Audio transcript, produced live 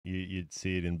you'd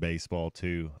see it in baseball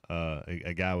too.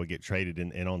 A guy would get traded,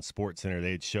 and on Sports Center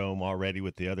they'd show him already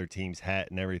with the other team's hat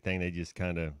and everything. They just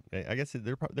kind of, I guess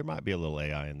there might be a little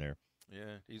AI in there.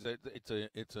 Yeah,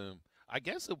 it's a. I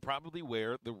guess he'll probably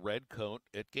wear the red coat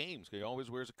at games. He always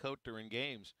wears a coat during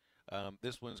games.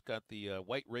 This one's got the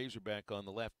white Razorback on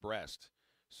the left breast,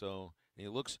 so he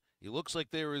looks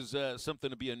like there is something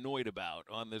to be annoyed about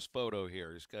on this photo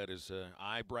here. He's got his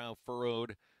eyebrow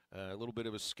furrowed, a little bit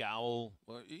of a scowl.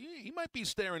 Well, he might be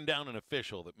staring down an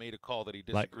official that made a call that he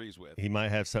Like disagrees with. he might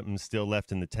have something still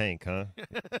left in the tank, huh?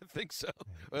 I think so.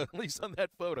 Well, at least on that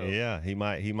photo. Yeah, he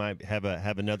might have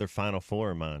another Final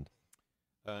Four in mind.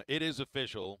 It is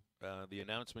official. The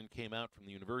announcement came out from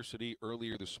the university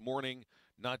earlier this morning,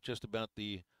 not just about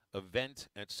the event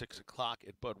at 6 o'clock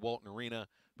at Bud Walton Arena,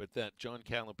 but that John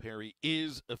Calipari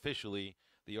is officially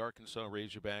the Arkansas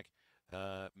Razorback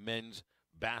men's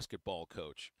basketball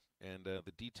coach. And the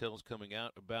details coming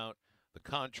out about the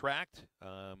contract.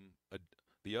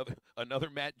 Another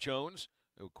Matt Jones,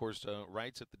 who of course,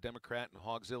 writes at the Democrat and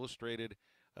Hogs Illustrated,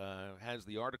 has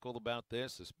the article about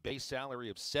this. This base salary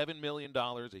of $7 million,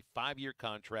 a 5-year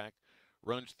contract,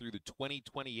 runs through the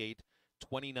 2028-29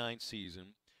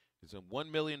 season. It's a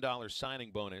 $1 million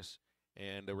signing bonus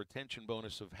and a retention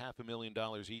bonus of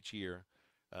 $500,000 each year.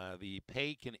 The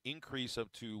pay can increase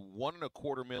up to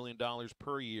 $1.25 million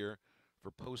per year for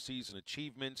postseason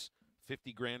achievements,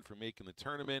 $50,000 for making the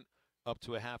tournament, up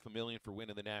to $500,000 for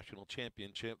winning the national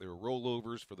championship. There are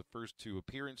rollovers for the first 2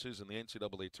 appearances in the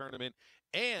NCAA tournament,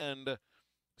 and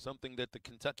something that the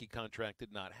Kentucky contract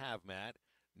did not have, Matt,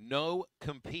 no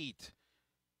compete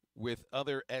with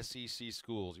other SEC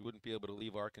schools. You wouldn't be able to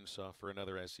leave Arkansas for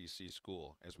another SEC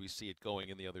school, as we see it going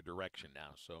in the other direction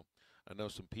now. So I know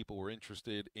some people were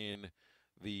interested in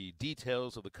the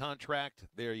details of the contract.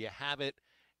 There you have it,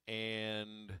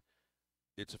 and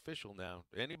it's official now.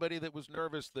 Anybody that was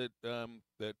nervous that the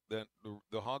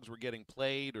Hogs were getting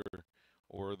played,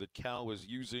 or that Cal was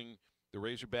using the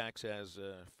Razorbacks as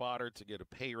fodder to get a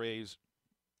pay raise,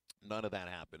 none of that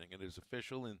happening. It is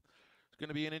official, and it's going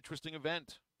to be an interesting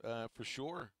event for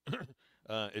sure.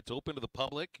 It's open to the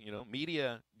public.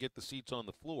 Media get the seats on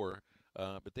the floor,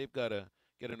 but they've got to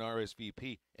get an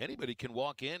RSVP. Anybody can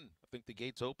walk in. I think the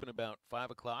gates open about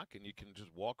 5 o'clock, and you can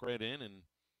just walk right in and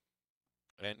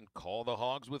call the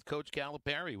Hogs with Coach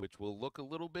Calipari, which will look a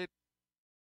little bit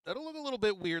that'll look a little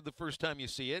bit weird the first time you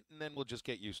see it, and then we'll just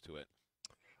get used to it.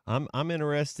 I'm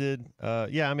interested.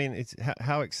 Yeah, I mean, it's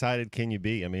how excited can you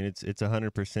be? I mean, it's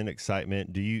 100%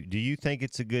 excitement. Do you think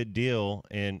it's a good deal?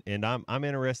 And I'm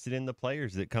interested in the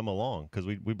players that come along, because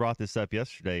we brought this up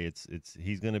yesterday. It's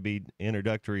he's going to be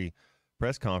introductory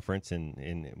press conference,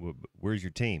 and where's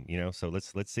your team? So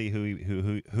let's see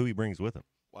who he brings with him.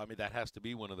 Well, I mean, that has to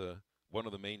be one of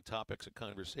the main topics of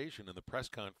conversation in the press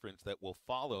conference that will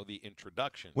follow the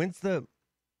introduction.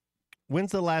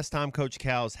 When's the last time Coach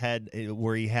Cal's had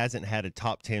where he hasn't had a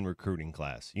top 10 recruiting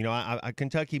class?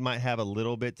 Kentucky might have a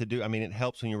little bit to do. I mean, it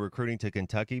helps when you're recruiting to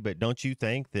Kentucky, but don't you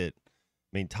think that,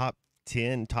 top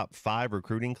 10, top 5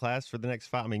 recruiting class for the next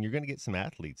 5? I mean, you're going to get some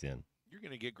athletes in. You're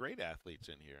going to get great athletes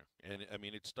in here. And, I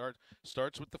mean, it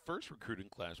starts with the first recruiting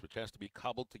class, which has to be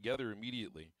cobbled together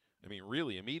immediately. I mean,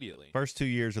 really immediately. First 2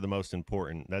 years are the most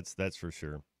important. That's for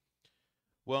sure.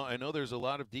 Well, I know there's a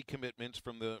lot of decommitments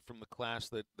from the class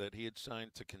that he had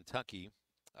signed to Kentucky,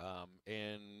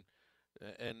 and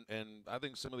I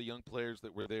think some of the young players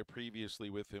that were there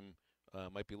previously with him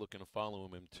might be looking to follow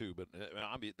him too. But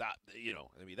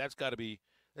that's got to be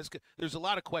there's a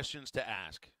lot of questions to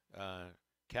ask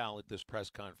Cal at this press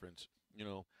conference.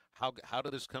 How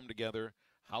did this come together?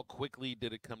 How quickly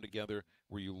did it come together?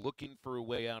 Were you looking for a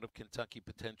way out of Kentucky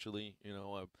potentially?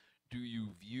 Do you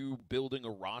view building a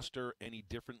roster any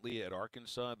differently at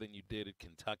Arkansas than you did at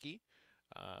Kentucky?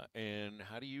 And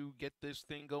how do you get this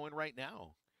thing going right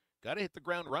now? Got to hit the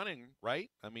ground running, right?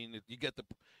 I mean,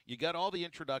 you got all the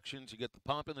introductions, you get the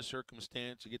pomp and the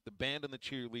circumstance, you get the band and the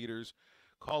cheerleaders,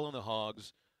 calling the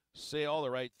Hogs, say all the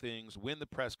right things, win the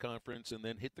press conference, and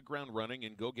then hit the ground running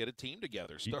and go get a team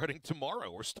together starting tomorrow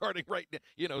or starting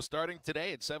starting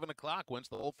today at 7 o'clock once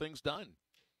the whole thing's done.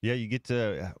 Yeah, you get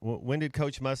to. When did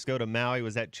Coach Musk go to Maui?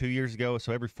 Was that 2 years ago?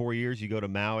 So every 4 years you go to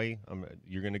Maui.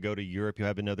 You're going to go to Europe. You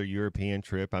have another European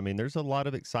trip. I mean, there's a lot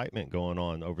of excitement going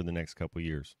on over the next couple of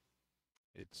years.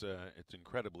 It's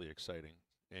incredibly exciting,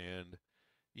 and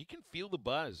you can feel the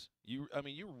buzz. You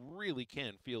really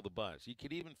can feel the buzz. You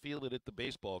could even feel it at the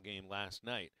baseball game last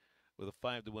night with a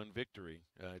 5-1 victory.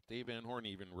 Dave Van Horn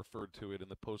even referred to it in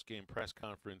the post-game press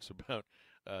conference about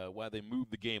why they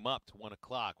moved the game up to 1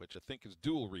 o'clock, which I think is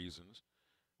dual reasons.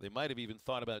 They might have even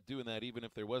thought about doing that even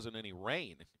if there wasn't any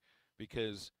rain,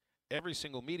 because every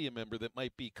single media member that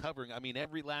might be covering, I mean,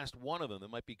 every last one of them that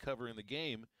might be covering the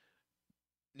game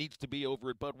needs to be over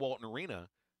at Bud Walton Arena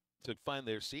to find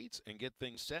their seats and get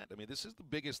things set. I mean, this is the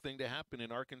biggest thing to happen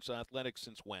in Arkansas athletics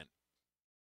since when?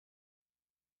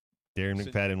 Darren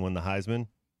McFadden won the Heisman.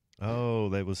 Oh,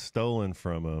 that was stolen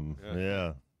from him.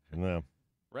 Yeah.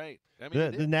 Right. I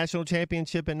mean, the national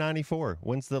championship in '94.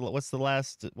 What's the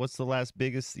last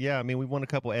biggest? Yeah, I mean, we won a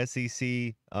couple SEC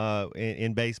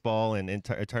in baseball and in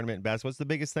tournament in basketball. What's the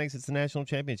biggest thing since the national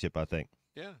championship? I think.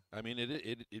 Yeah, I mean,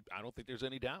 I don't think there's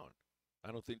any doubt.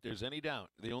 I don't think there's any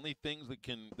doubt. The only things that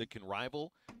can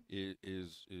rival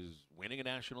is winning a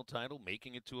national title,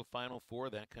 making it to a Final Four,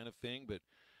 that kind of thing. But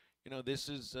this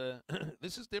is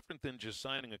this is different than just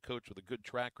signing a coach with a good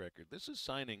track record. This is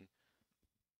signing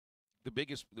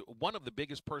one of the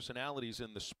biggest personalities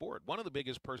in the sport, one of the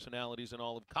biggest personalities in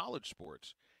all of college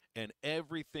sports, and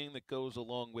everything that goes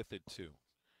along with it too.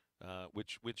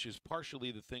 Which is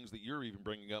partially the things that you're even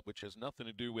bringing up, which has nothing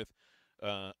to do with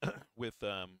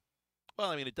well,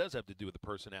 I mean, it does have to do with the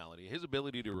personality. His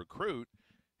ability to recruit,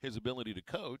 his ability to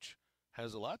coach,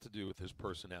 has a lot to do with his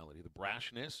personality, the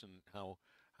brashness, and how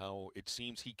it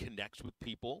seems he connects with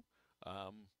people.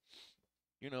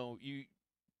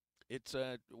 It's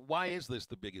why is this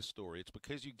the biggest story? It's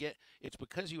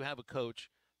because you have a coach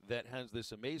that has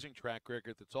this amazing track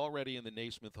record, that's already in the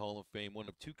Naismith Hall of Fame, one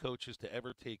of two coaches to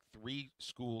ever take 3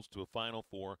 schools to a Final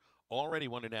Four, already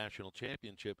won a national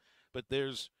championship. But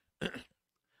there's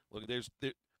look,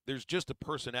 there's just a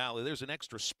personality. There's an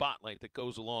extra spotlight that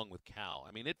goes along with Cal.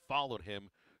 I mean, it followed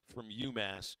him from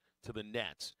UMass to the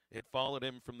Nets. It followed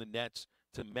him from the Nets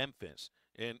to Memphis,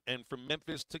 and from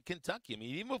Memphis to Kentucky. I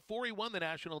mean, even before he won the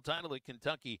national title at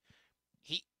Kentucky,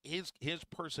 his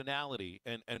personality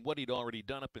and what he'd already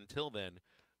done up until then,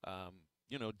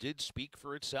 did speak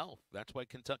for itself. That's why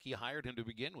Kentucky hired him to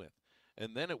begin with,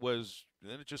 and then it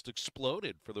just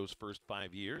exploded for those first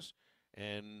 5 years,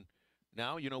 and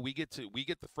now we get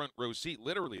the front row seat,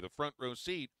 literally the front row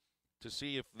seat, to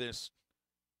see if this,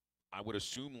 I would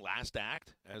assume, last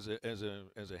act as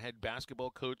a head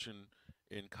basketball coach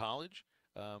in college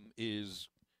is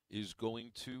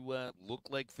going to look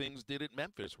like things did at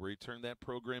Memphis, where he turned that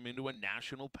program into a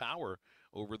national power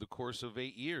over the course of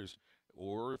 8 years.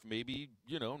 Or if maybe,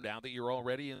 now that you're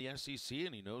already in the SEC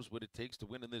and he knows what it takes to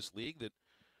win in this league, that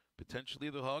potentially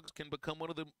the Hogs can become one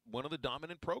of the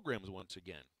dominant programs once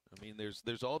again. I mean,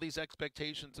 there's all these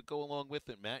expectations that go along with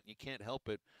it, Matt, and you can't help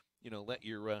it. Let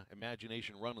your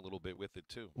imagination run a little bit with it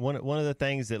too. One of the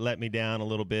things that let me down a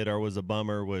little bit, or was a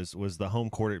bummer, was the home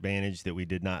court advantage that we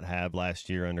did not have last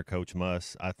year under Coach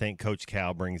Muss. I think Coach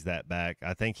Cal brings that back.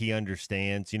 I think he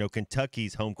understands.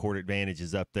 Kentucky's home court advantage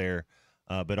is up there,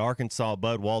 but Arkansas,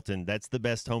 Bud Walton, that's the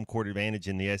best home court advantage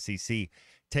in the SEC.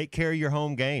 Take care of your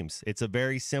home games. It's a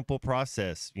very simple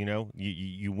process.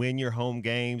 You win your home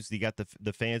games. You got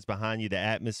the fans behind you, the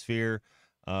atmosphere.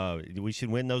 We should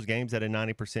win those games at a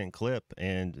 90% clip,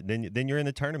 and then you're in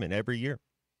the tournament every year.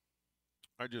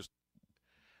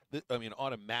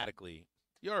 Automatically,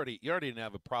 you already didn't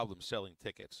have a problem selling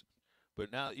tickets,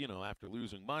 but now after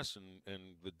losing Muss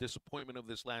and the disappointment of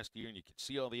this last year, and you can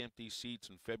see all the empty seats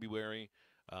in February.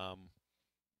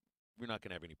 We're not going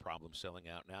to have any problem selling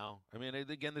out now. I mean,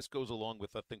 again, this goes along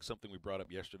with, I think, something we brought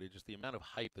up yesterday, just the amount of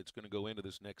hype that's going to go into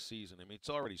this next season. I mean, it's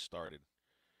already started.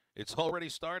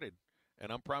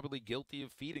 And I'm probably guilty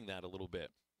of feeding that a little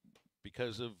bit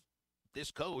because of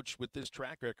this coach with this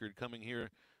track record coming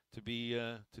here to be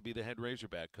the head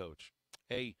Razorback coach.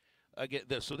 Hey,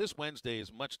 so this Wednesday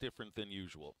is much different than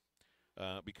usual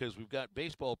because we've got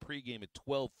baseball pregame at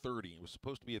 12:30. It was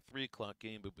supposed to be a 3:00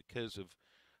 game, but because of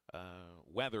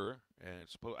weather, and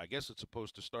I guess it's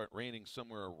supposed to start raining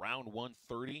somewhere around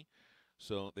 1:30,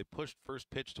 so they pushed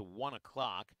first pitch to 1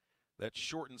 o'clock. That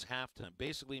shortens halftime,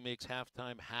 basically makes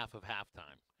halftime half of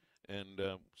halftime, and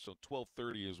so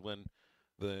 12:30 is when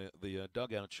the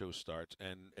dugout show starts.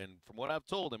 And from what I've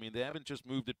told, I mean, they haven't just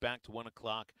moved it back to 1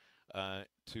 o'clock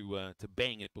to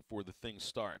bang it before the thing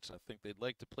starts. I think they'd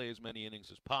like to play as many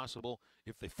innings as possible.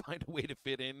 If they find a way to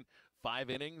fit in 5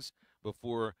 innings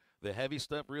before the heavy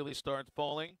stuff really starts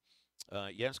falling,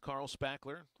 yes, Carl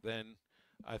Spackler, then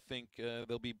I think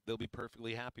they'll be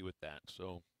perfectly happy with that.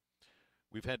 So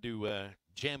we've had to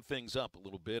jam things up a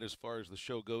little bit as far as the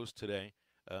show goes today.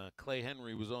 Clay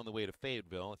Henry was on the way to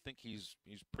Fayetteville. I think he's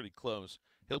pretty close.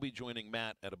 He'll be joining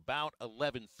Matt at about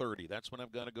 11:30. That's when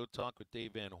I've got to go talk with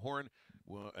Dave Van Horn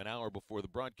an hour before the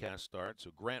broadcast starts.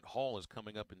 So Grant Hall is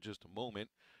coming up in just a moment.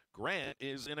 Grant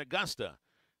is in Augusta,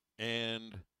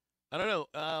 and I don't know.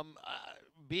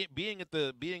 Being at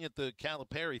the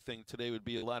Calipari thing today would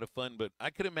be a lot of fun, but I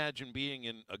could imagine being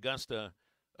in Augusta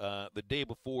the day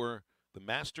before the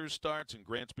Masters starts, and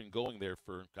Grant's been going there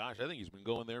for, gosh, I think he's been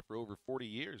going there for over 40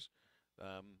 years.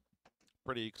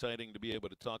 Pretty exciting to be able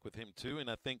to talk with him, too. And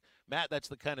I think, Matt, that's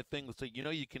the kind of thing that's like,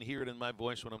 you can hear it in my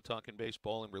voice when I'm talking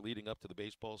baseball and we're leading up to the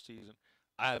baseball season.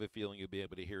 I have a feeling you'll be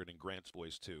able to hear it in Grant's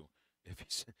voice, too,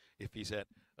 if he's at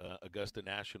Augusta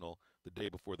National the day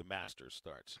before the Masters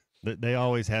starts. They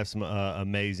always have some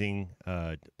amazing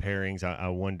pairings. I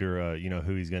wonder,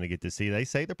 who he's going to get to see. They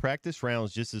say the practice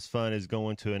round's just as fun as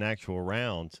going to an actual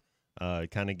round.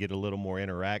 Kind of get a little more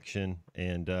interaction,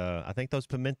 and I think those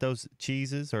pimento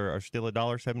cheeses are still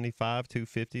 $1.75,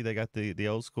 $2.50. They got the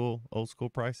old school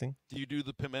pricing. Do you do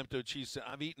the pimento cheese?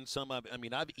 I've eaten some. I've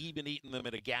even eaten them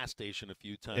at a gas station a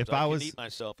few times. If I can eat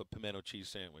myself a pimento cheese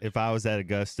sandwich. If I was at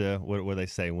Augusta, what they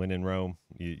say, when in Rome,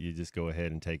 you just go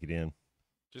ahead and take it in.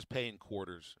 Just pay in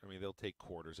quarters. I mean, they'll take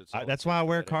quarters. That's why I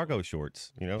wear cargo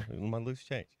shorts. My loose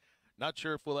change. Not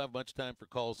sure if we'll have much time for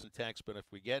calls and texts, but if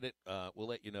we get it, we'll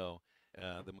let you know.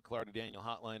 The McLaren Daniel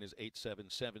hotline is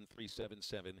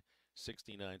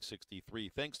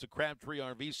 877-377-6963. Thanks to Crabtree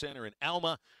RV Center in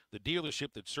Alma, the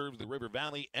dealership that serves the River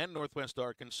Valley and Northwest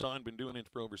Arkansas, and been doing it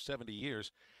for over 70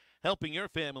 years. Helping your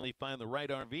family find the right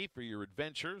RV for your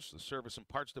adventures, the service and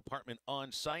parts department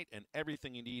on site, and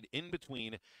everything you need in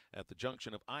between at the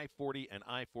junction of I-40 and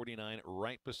I-49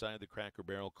 right beside the Cracker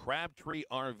Barrel. Crabtree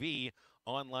RV,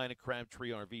 online at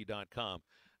crabtreerv.com.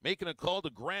 Making a call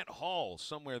to Grant Hall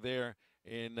somewhere there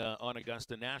on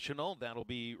Augusta National. That'll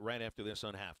be right after this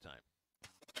on halftime.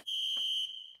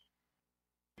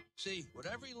 See, what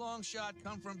every long shot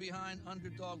come from behind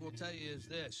underdog will tell you is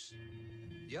this.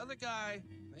 The other guy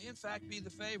may in fact be the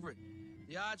favorite.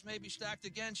 The odds may be stacked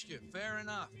against you, fair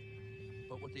enough.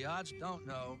 But what the odds don't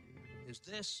know is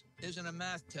this isn't a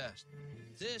math test.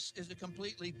 This is a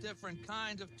completely different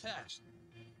kind of test.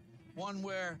 One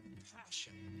where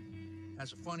passion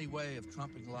has a funny way of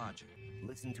trumping logic.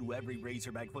 Listen to every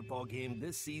Razorback football game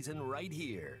this season right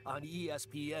here on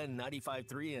ESPN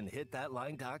 95.3 and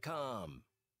hitthatline.com.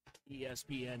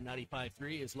 ESPN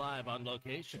 95.3 is live on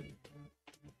location.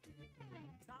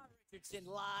 Tom Richardson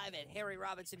live at Harry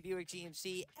Robinson Buick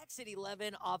GMC, exit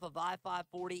 11 off of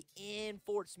I-540 in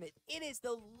Fort Smith. It is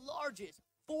the largest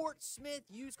Fort Smith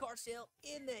used car sale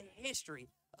in the history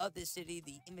of this city,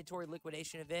 the inventory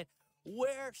liquidation event,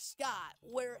 where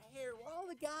all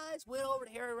the guys went over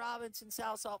to Harry Robinson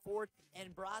South Salt Ford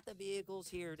and brought the vehicles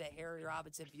here to Harry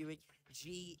Robinson Buick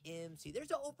GMC.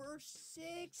 There's over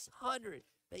 600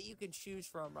 that you can choose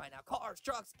from right now. Cars,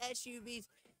 trucks, SUVs.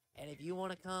 And if you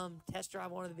want to come test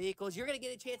drive one of the vehicles, you're going to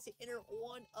get a chance to enter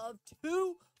one of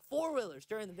 2 four-wheelers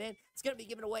during the event. It's going to be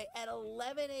given away at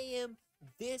 11 a.m.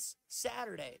 this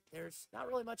Saturday. There's not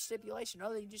really much stipulation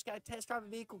other than you just got to test drive a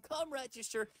vehicle, come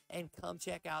register, and come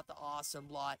check out the awesome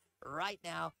lot right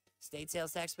now. State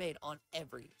sales tax paid on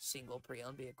every single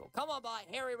pre-owned vehicle. Come on by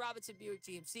Harry Robinson Buick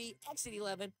GMC, exit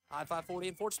 11, I-540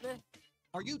 in Fort Smith.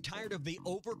 Are you tired of the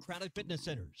overcrowded fitness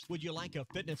centers? Would you like a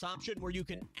fitness option where you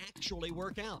can actually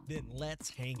work out? Then let's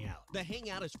hang out. The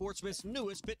Hangout is Fort Smith's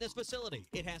newest fitness facility.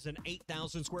 It has an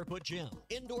 8,000 square foot gym,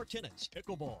 indoor tennis,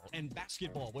 pickleball, and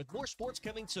basketball with more sports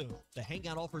coming soon. The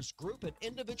Hangout offers group and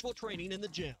individual training in the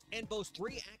gym and boasts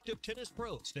 3 active tennis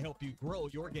pros to help you grow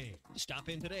your game. Stop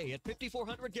in today at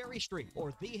 5400 Gary Street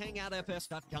or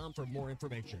thehangoutfs.com for more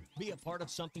information. Be a part of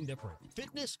something different.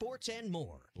 Fitness, sports, and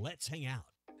more. Let's hang out.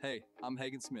 Hey, I'm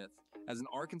Hagen Smith. As an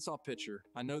Arkansas pitcher,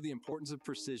 I know the importance of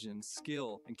precision,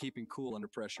 skill, and keeping cool under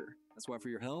pressure. That's why for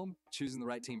your home, choosing the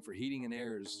right team for heating and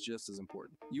air is just as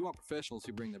important. You want professionals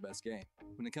who bring their best game.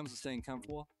 When it comes to staying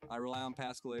comfortable, I rely on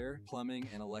Pascal Air, Plumbing,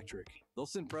 and Electric. They'll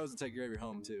send pros to take care of your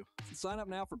home, too. So sign up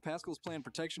now for Pascal's Planned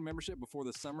Protection membership before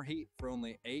the summer heat for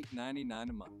only $8.99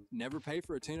 a month. Never pay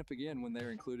for a tune-up again when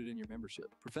they're included in your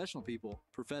membership. Professional people,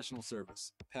 professional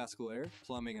service. Pascal Air,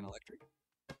 Plumbing, and Electric.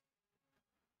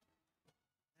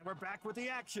 And we're back with the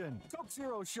action. Coke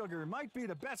Zero Sugar might be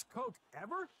the best Coke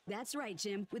ever. That's right,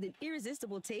 Jim. With an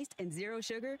irresistible taste and zero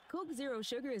sugar, Coke Zero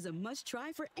Sugar is a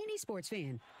must-try for any sports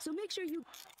fan. So make sure you...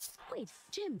 Wait,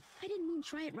 Jim, I didn't mean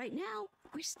try it right now.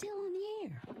 We're still on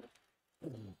the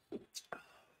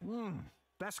air.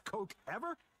 Best Coke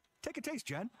ever? Take a taste,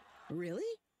 Jen. Really?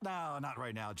 No, not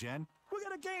right now, Jen. We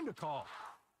got a game to call.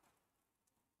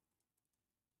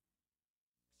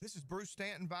 This is Bruce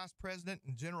Stanton, Vice President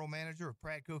and General Manager of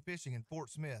Pradco Fishing in Fort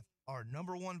Smith. Our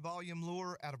 #1 volume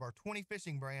lure out of our 20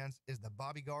 fishing brands is the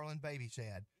Bobby Garland Baby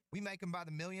Shad. We make them by the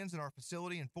millions in our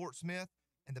facility in Fort Smith,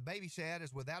 and the Baby Shad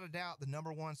is without a doubt the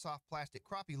 #1 soft plastic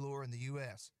crappie lure in the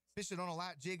U.S. Fish it on a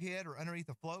light jig head or underneath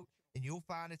a float, and you'll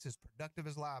find it's as productive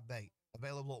as live bait.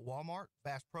 Available at Walmart,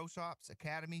 Bass Pro Shops,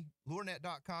 Academy,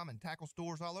 LureNet.com, and tackle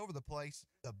stores all over the place.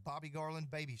 The Bobby Garland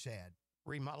Baby Shad.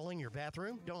 Remodeling your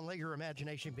bathroom? Don't let your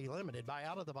imagination be limited by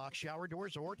out-of-the-box shower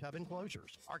doors or tub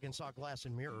enclosures. Arkansas Glass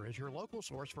and Mirror is your local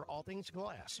source for all things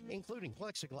glass, including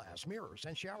plexiglass, mirrors,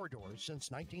 and shower doors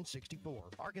since 1964.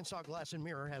 Arkansas Glass and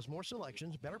Mirror has more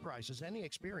selections, better prices, and the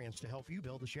experience to help you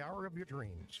build the shower of your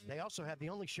dreams. They also have the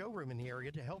only showroom in the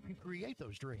area to help you create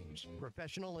those dreams.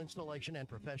 Professional installation and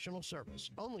professional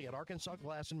service. Only at Arkansas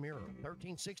Glass and Mirror,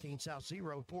 1316 South Z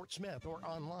Road, Fort Smith, or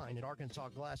online at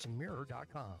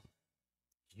arkansasglassandmirror.com.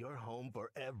 Your home for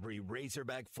every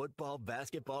Razorback football,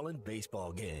 basketball, and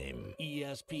baseball game.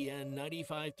 ESPN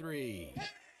 95.3.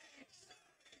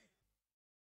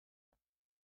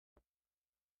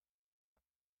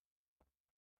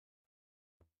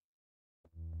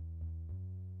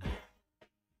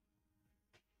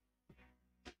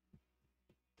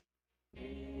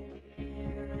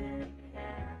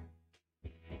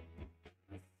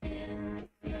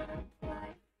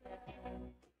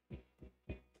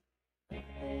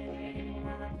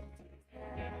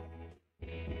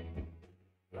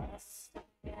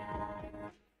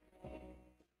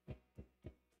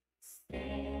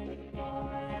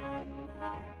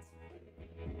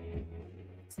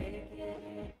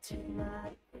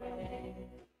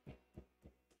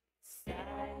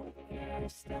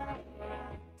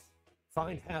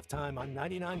 Find Halftime on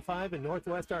 99.5 in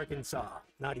Northwest Arkansas,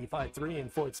 95.3 in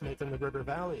Fort Smith and the River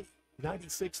Valley,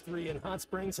 96.3 in Hot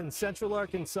Springs and Central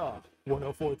Arkansas,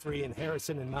 104.3 in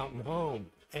Harrison and Mountain Home,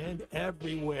 and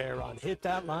everywhere on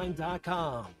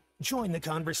hitthatline.com. Join the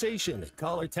conversation.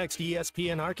 Call or text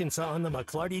ESPN Arkansas on the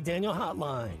McClarty Daniel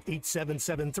Hotline,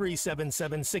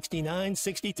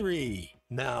 877-377-6963.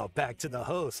 Now back to the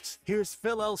hosts. Here's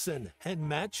Phil Elson and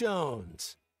Matt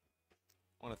Jones.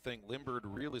 I want to thank Limbird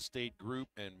Real Estate Group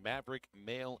and Maverick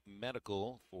Male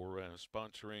Medical for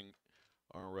sponsoring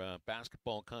our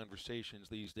basketball conversations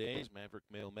these days. Maverick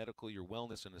Male Medical, your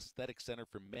wellness and aesthetic center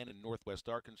for men in Northwest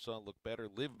Arkansas. Look better,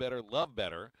 live better, love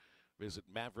better. Visit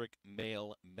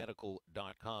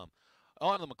maverickmalemedical.com.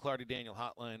 On the McClarty Daniel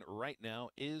Hotline right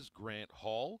now is Grant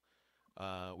Hall.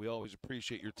 We always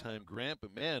appreciate your time, Grant.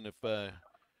 But, man, if they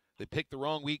picked the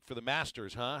wrong week for the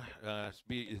Masters, huh?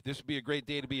 This would be a great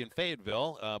day to be in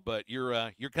Fayetteville, but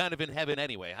you're kind of in heaven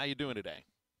anyway. How you doing today?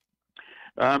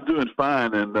 I'm doing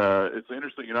fine, and it's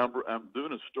interesting. You know, I'm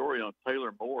doing a story on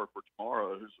Taylor Moore for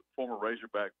tomorrow, who's a former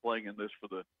Razorback playing in this for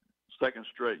the second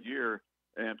straight year.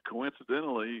 And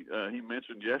coincidentally, he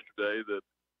mentioned yesterday that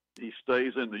he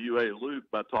stays in the UA loop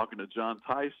by talking to John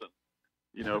Tyson,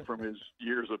 you know, from his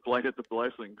years of playing at the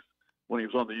Blessings when he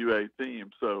was on the UA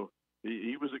team. So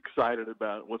he was excited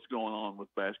about what's going on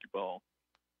with basketball.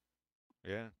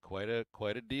 Yeah, quite a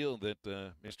deal that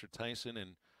Mr. Tyson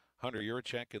and Hunter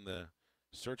Yurchek and the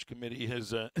search committee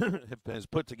has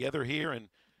put together here. And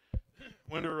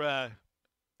wonder, I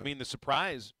mean, the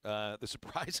surprise of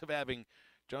having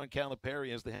John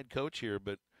Calipari as the head coach here,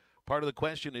 but part of the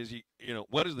question is, you know,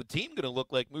 what is the team going to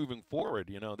look like moving forward?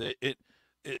 You know,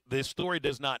 this story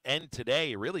does not end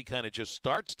today. It really kind of just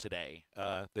starts today.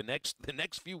 The next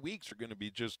few weeks are going to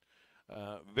be just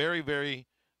very, very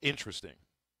interesting.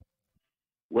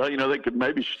 Well, you know, they could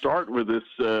maybe start with this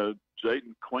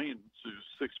Jaden Queen, who's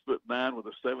 6'9" with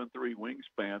a 7'3"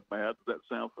 wingspan. Matt, does that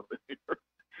sound familiar?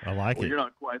 I like it. You're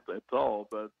not quite that tall,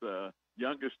 but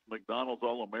youngest McDonald's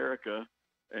All-America.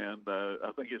 And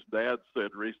I think his dad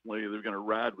said recently they're going to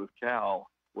ride with Cal.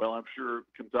 Well, I'm sure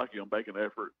Kentucky will make an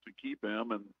effort to keep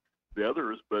him and the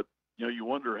others, but, you know, you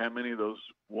wonder how many of those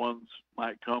ones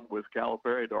might come with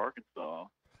Calipari to Arkansas.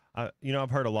 You know,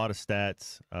 I've heard a lot of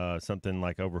stats, something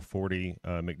like over 40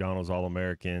 McDonald's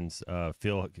All-Americans.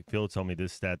 Phil told me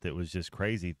this stat that was just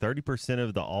crazy. 30%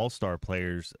 of the All-Star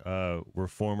players were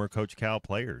former Coach Cal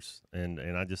players, and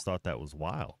I just thought that was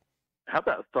wild. How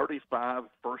about 35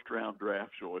 first-round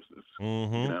draft choices? You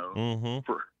know,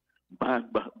 for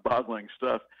mind-boggling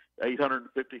stuff.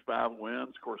 855 wins.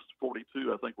 Of course,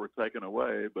 42 I think were taken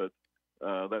away, but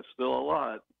that's still a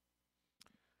lot.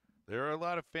 There are a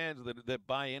lot of fans that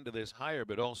buy into this hire,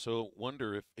 but also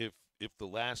wonder if the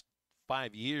last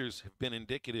 5 years have been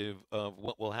indicative of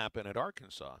what will happen at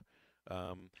Arkansas.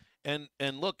 And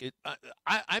look,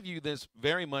 I view this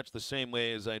very much the same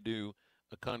way as I do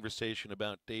a conversation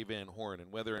about Dave Van Horn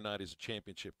and whether or not he's a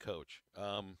championship coach.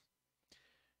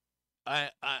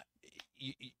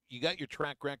 You got your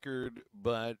track record,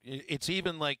 but it's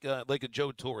even like a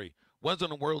Joe Torre.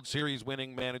 Wasn't a World Series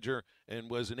winning manager and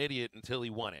was an idiot until he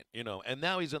won it, you know. And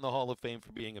now he's in the Hall of Fame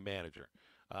for being a manager.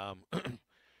 I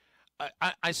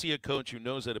see a coach who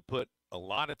knows how to put a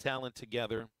lot of talent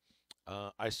together,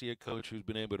 I see a coach who's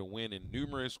been able to win in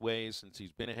numerous ways since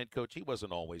he's been a head coach. He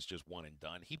wasn't always just one and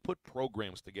done. He put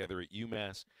programs together at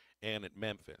UMass and at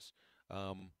Memphis.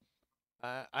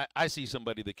 I see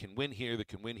somebody that can win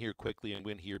here quickly, and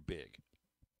win here big.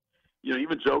 You know,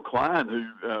 even Joe Klein,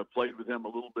 who played with him a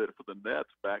little bit for the Nets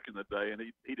back in the day, and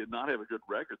he did not have a good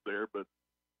record there, but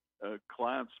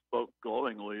Klein spoke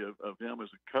glowingly of him as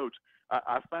a coach.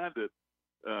 I find it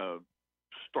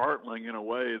startling in a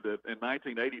way that in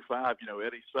 1985, you know,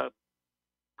 Eddie Sutton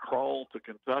crawled to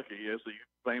Kentucky, as he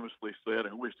famously said,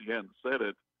 and wished he hadn't said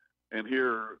it. And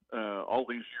here, all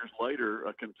these years later,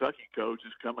 a Kentucky coach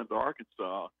is coming to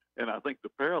Arkansas. And I think the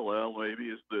parallel maybe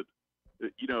is that,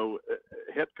 you know,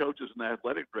 head coaches and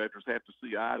athletic directors have to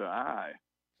see eye to eye.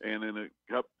 And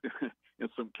in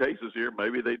some cases here,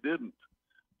 maybe they didn't.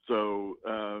 So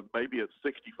maybe at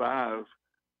 65,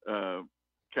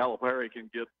 Calipari can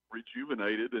get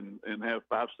rejuvenated and have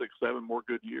 5, 6, 7 more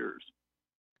good years.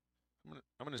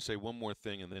 I'm going to say one more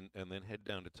thing, and then head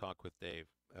down to talk with Dave.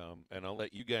 And I'll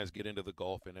let you guys get into the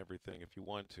golf and everything if you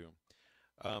want to.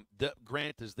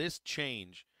 Grant, does this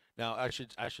change? Now, I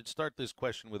should start this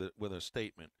question with a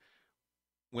statement.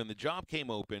 When the job came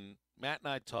open, Matt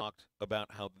and I talked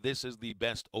about how this is the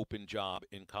best open job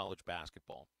in college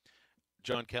basketball.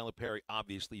 John Calipari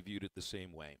obviously viewed it the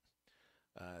same way.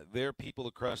 There are people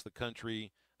across the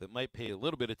country that might pay a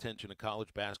little bit of attention to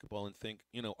college basketball and think,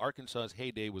 you know, Arkansas's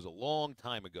heyday was a long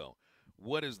time ago.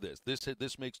 What is this?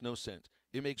 This makes no sense.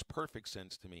 It makes perfect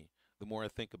sense to me the more I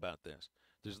think about this.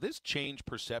 Does this change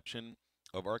perception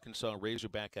of Arkansas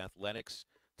Razorback athletics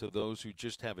to those who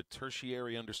just have a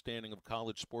tertiary understanding of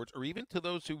college sports, or even to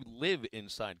those who live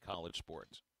inside college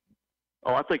sports?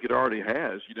 Oh, I think it already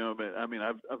has. You know, I mean,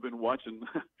 I've been watching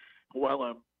while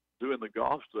I'm doing the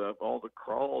golf stuff, all the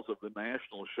crawls of the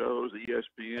national shows,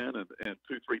 ESPN, and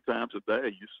 2-3 times a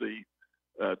day you see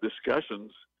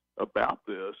discussions about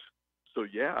this. So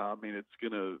yeah, I mean,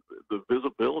 the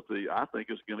visibility I think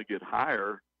is going to get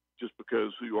higher just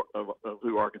because of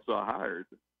who Arkansas hired.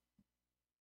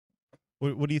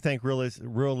 What do you think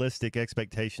realistic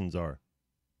expectations are?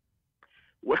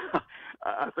 Well,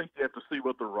 I think you have to see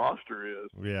what the roster is.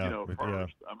 Yeah, you know, first.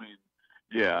 Yeah. I mean,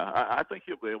 yeah, I think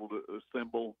he'll be able to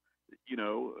assemble, you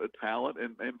know, a talent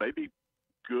and maybe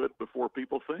good before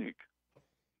people think.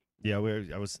 Yeah,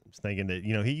 I was thinking that,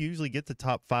 you know, he usually gets the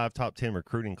top 5, top 10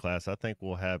 recruiting class. I think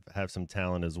we'll have some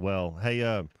talent as well. Hey,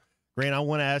 Grant, I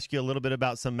want to ask you a little bit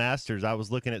about some Masters. I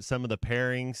was looking at some of the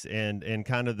pairings and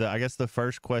kind of I guess the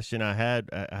first question I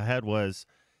had was,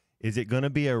 is it going to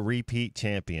be a repeat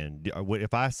champion?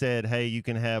 If I said, hey, you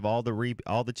can have all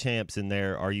the champs in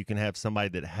there, or you can have somebody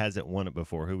that hasn't won it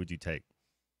before, who would you take?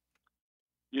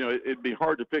 You know, it'd be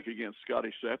hard to pick against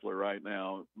Scotty Scheffler right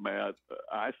now, Matt,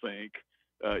 I think.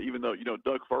 Even though, you know,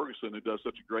 Doug Ferguson, who does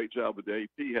such a great job with the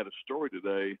AP, had a story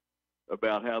today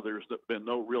about how there's been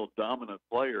no real dominant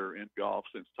player in golf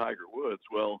since Tiger Woods.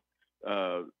 Well,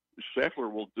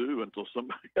 Scheffler will do until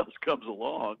somebody else comes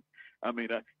along. I mean,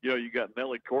 you know, you got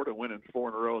Nelly Korda winning 4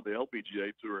 in a row at the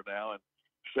LPGA Tour now, and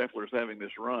Scheffler's having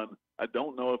this run. I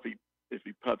don't know if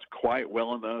he putts quite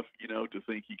well enough, you know, to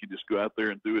think he can just go out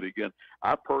there and do it again.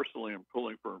 I personally am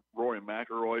pulling for Rory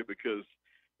McIlroy because,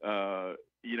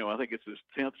 you know, I think it's his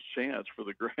 10th chance for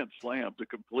the Grand Slam to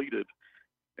complete it.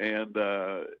 And,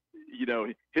 you know,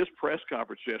 his press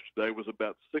conference yesterday was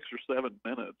about 6 or 7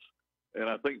 minutes. And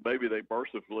I think maybe they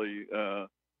mercifully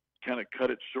kind of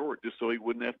cut it short just so he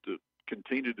wouldn't have to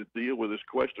continue to deal with this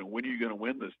question, when are you going to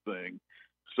win this thing?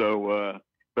 So,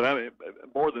 but I mean,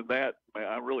 more than that,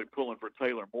 I'm really pulling for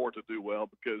Taylor Moore to do well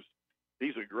because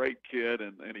he's a great kid,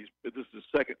 and this is his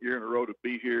 2nd year in a row to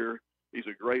be here. He's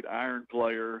a great iron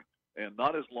player, and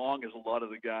not as long as a lot of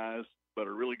the guys, but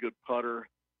a really good putter.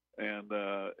 And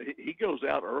he goes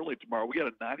out early tomorrow. We got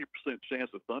a 90%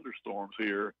 chance of thunderstorms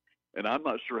here, and I'm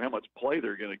not sure how much play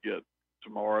they're going to get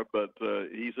tomorrow, but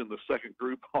he's in the 2nd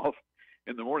group off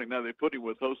in the morning. Now they put him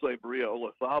with Jose Maria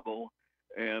Olazabal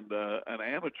and an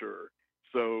amateur.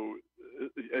 So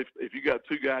if you got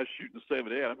 2 guys shooting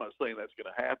 78, I'm not saying that's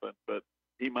going to happen, but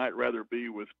he might rather be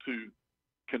with 2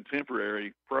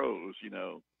 contemporary pros, you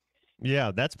know.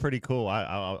 Yeah, that's pretty cool.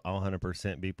 I'll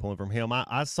 100% be pulling from him.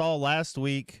 I saw last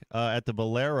week at the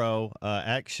Bolero,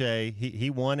 Akshay, he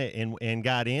won it and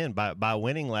got in by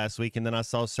winning last week, and then I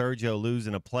saw Sergio lose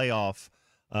in a playoff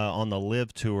on the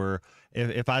Live Tour.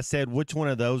 If I said, which one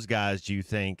of those guys do you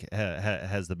think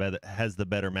has the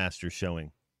better Masters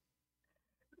showing?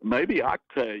 Maybe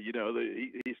Octay, you know,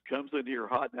 he comes in here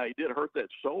hot. Now, he did hurt that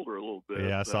shoulder a little bit.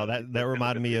 Yeah, I saw that. That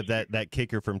reminded me of that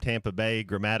kicker from Tampa Bay,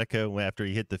 Gramatica, after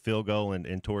he hit the field goal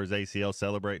and tore his ACL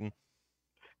celebrating.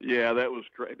 Yeah, that was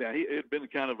great. Now, it had been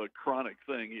kind of a chronic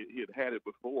thing. He had it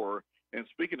before. And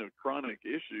speaking of chronic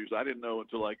issues, I didn't know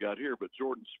until I got here, but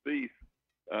Jordan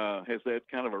Spieth has had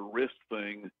kind of a wrist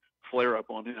thing flare up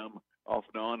on him off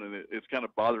and on, and it's kind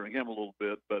of bothering him a little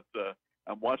bit. But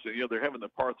I'm watching, they're having the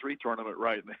par 3 tournament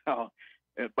right now.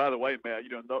 And by the way, Matt,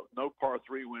 no par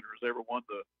 3 winners ever won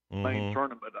the main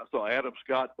tournament. I saw Adam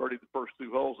Scott birdied the first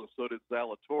 2 holes, and so did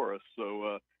Zalatoris.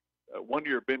 So one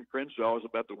year Ben Crenshaw was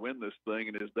about to win this thing,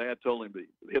 and his dad told him to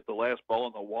hit the last ball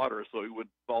in the water so he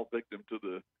wouldn't fall victim to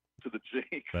the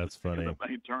jinx. That's funny. In the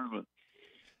main tournament.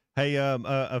 Hey,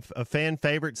 a fan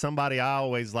favorite, somebody I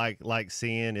always like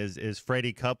seeing is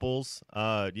Freddie Couples.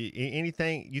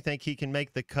 Anything you think he can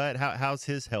make the cut? How's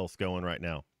his health going right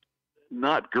now?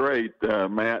 Not great,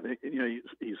 Matt.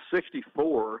 He's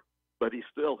 64, but he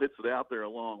still hits it out there a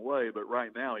long way. But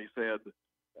right now he's had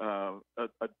a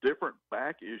different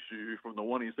back issue from the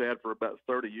one he's had for about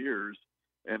 30 years,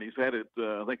 and he's had it,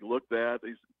 I think, looked at.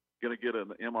 He's going to get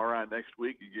an MRI next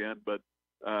week again, but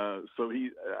so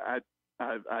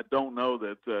I don't know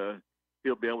that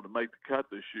he'll be able to make the cut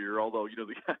this year. Although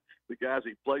the guys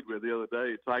he played with the other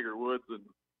day, Tiger Woods and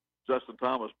Justin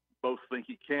Thomas, both think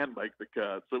he can make the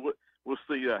cut. So we'll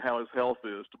see how his health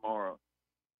is tomorrow.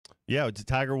 Yeah, it's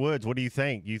Tiger Woods. What do you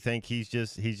think? You think he's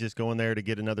just going there to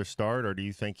get another start, or do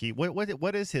you think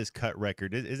what is his cut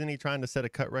record? Isn't he trying to set a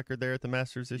cut record there at the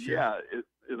Masters this year? Yeah,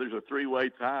 there's a 3-way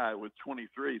tie with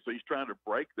 23, so he's trying to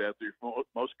break that through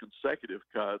most consecutive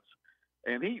cuts.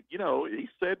 And he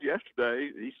said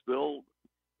yesterday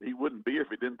he wouldn't be here if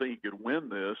he didn't think he could win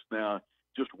this. Now,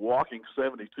 just walking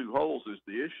 72 holes is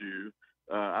the issue.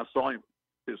 I saw him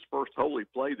his first hole he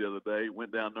played the other day,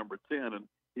 went down number 10, and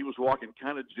he was walking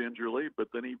kind of gingerly, but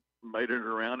then he made it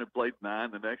around and played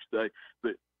 9 the next day.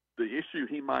 The issue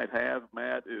he might have,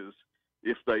 Matt, is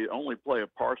if they only play a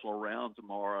partial round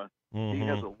tomorrow, he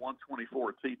has a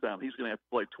 124 tee time. He's going to have to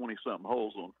play 20-something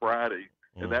holes on Friday,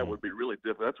 and that would be really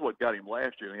difficult. That's what got him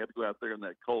last year. He had to go out there in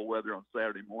that cold weather on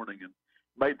Saturday morning and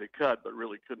made the cut, but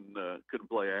really couldn't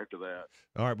play after that.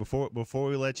 All right, before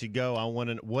we let you go, I want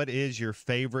to. What is your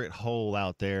favorite hole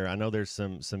out there? I know there's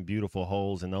some beautiful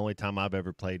holes, and the only time I've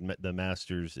ever played the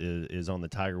Masters is on the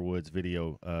Tiger Woods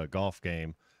video golf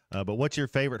game. But what's your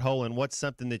favorite hole, and what's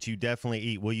something that you definitely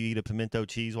eat? Will you eat a pimento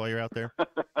cheese while you're out there?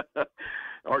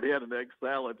 Already had an egg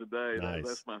salad today. Nice.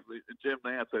 That's Jim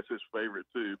Nance. That's his favorite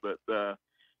too. But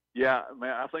yeah,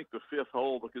 man, I think the 5th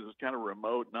hole, because it's kind of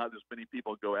remote, not as many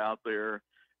people go out there.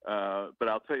 But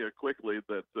I'll tell you quickly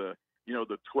that the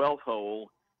 12th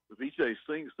hole, Vijay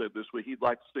Singh said this week he'd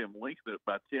like to see him lengthen it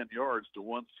by 10 yards to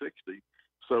 160.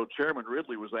 So Chairman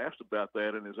Ridley was asked about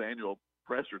that in his annual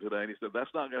presser today, and he said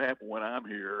that's not going to happen when I'm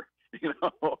here.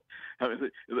 I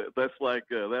mean, that's like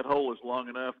that hole is long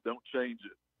enough. Don't change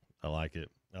it. I like it.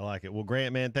 Well,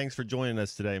 Grant, man, thanks for joining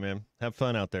us today, man. Have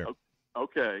fun out there.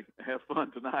 Okay. Have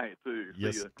fun tonight, too.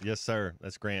 Yes, sir.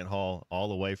 That's Grant Hall, all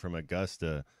the way from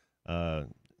Augusta,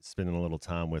 spending a little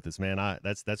time with us. Man,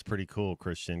 that's pretty cool,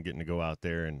 Christian, getting to go out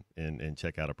there and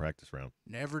check out a practice round.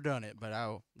 Never done it, but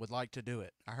I would like to do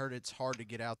it. I heard it's hard to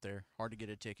get out there, hard to get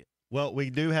a ticket. Well, we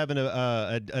do have an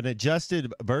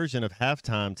adjusted version of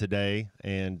halftime today,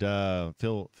 and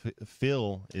Phil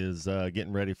is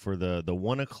getting ready for the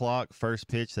 1 o'clock first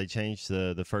pitch. They changed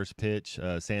the first pitch,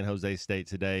 San Jose State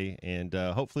today, and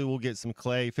hopefully we'll get some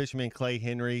Fisherman Clay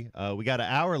Henry. We got an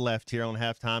hour left here on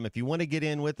halftime. If you want to get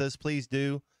in with us, please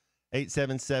do.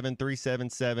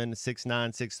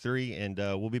 877-377-6963, and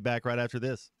we'll be back right after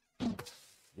this.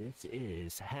 This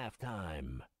is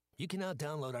halftime. You can now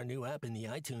download our new app in the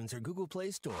iTunes or Google Play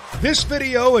Store. This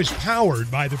video is powered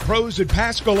by the pros at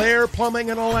Pascal Air Plumbing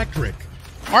and Electric.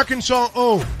 Arkansas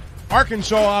owned,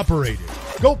 Arkansas operated.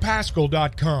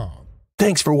 GoPascal.com.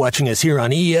 Thanks for watching us here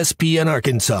on ESPN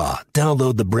Arkansas.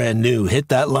 Download the brand new Hit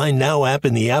That Line Now app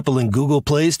in the Apple and Google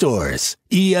Play stores.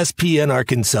 ESPN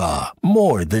Arkansas,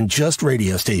 more than just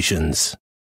radio stations.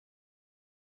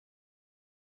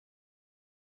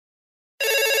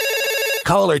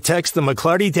 Call or text the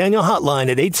McClarty Daniel hotline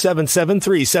at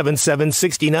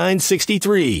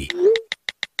 877-377-6963.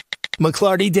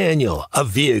 McClarty Daniel, a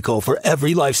vehicle for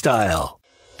every lifestyle.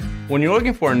 When you're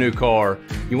looking for a new car,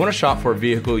 you want to shop for a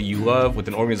vehicle you love with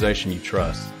an organization you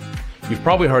trust. You've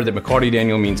probably heard that McClarty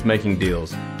Daniel means making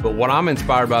deals, but what I'm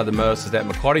inspired by the most is that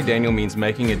McClarty Daniel means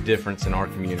making a difference in our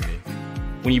community.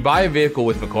 When you buy a vehicle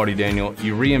with McClarty Daniel,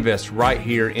 you reinvest right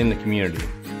here in the community,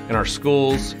 in our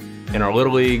schools, in our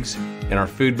little leagues, in our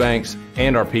food banks,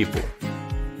 and our people.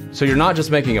 So you're not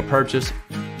just making a purchase,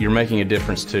 you're making a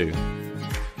difference too.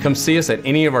 Come see us at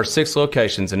any of our 6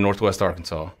 locations in Northwest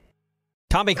Arkansas.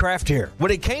 Tommy Kraft here. When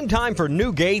it came time for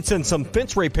new gates and some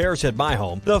fence repairs at my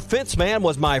home, the Fence Man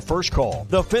was my first call.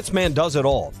 The Fence Man does it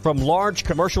all, from large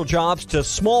commercial jobs to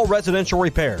small residential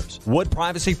repairs. Wood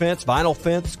privacy fence, vinyl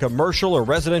fence, commercial or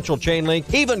residential chain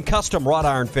link, even custom wrought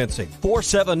iron fencing.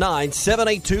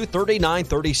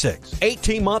 479-782-3936.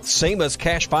 18 months, same as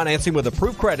cash financing with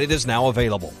approved credit is now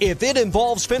available. If it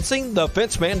involves fencing, the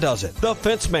Fence Man does it. The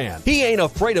Fence Man. He ain't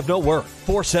afraid of no work.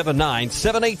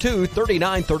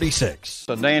 479-782-3936.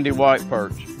 A dandy white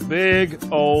perch. Big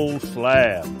old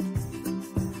slab.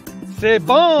 C'est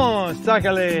bon,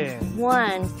 sacale.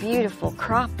 One beautiful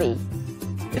crappie.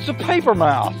 It's a paper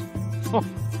mouse.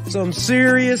 Some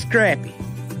serious crappie.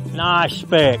 Nice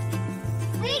speck.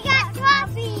 We got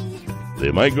crappies.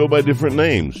 They might go by different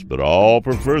names, but all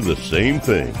prefer the same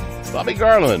thing. Bobby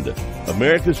Garland,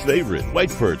 America's favorite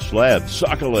white perch, slab,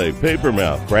 sockeye,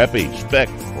 papermouth, crappie, speck,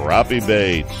 crappie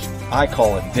baits. I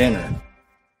call it dinner.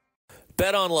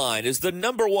 BetOnline is the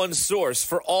 #1 source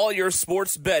for all your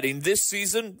sports betting this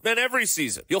season and every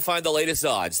season. You'll find the latest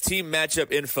odds, team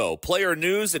matchup info, player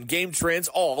news, and game trends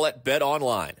all at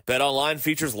BetOnline. BetOnline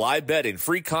features live betting,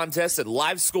 free contests, and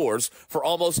live scores for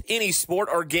almost any sport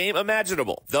or game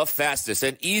imaginable. The fastest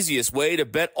and easiest way to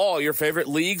bet all your favorite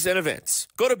leagues and events.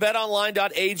 Go to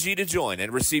betonline.ag to join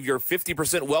and receive your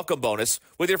 50% welcome bonus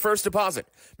with your first deposit.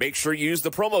 Make sure you use the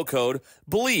promo code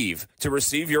BELIEVE to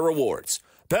receive your rewards.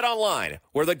 Bet online,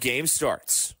 where the game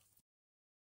starts.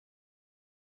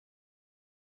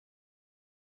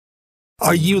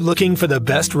 Are you looking for the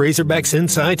best Razorbacks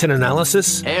insight and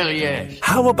analysis? Hell yes.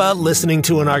 How about listening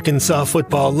to an Arkansas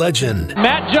football legend?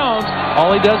 Matt Jones,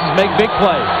 all he does is make big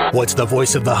plays. What's the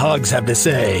voice of the Hogs have to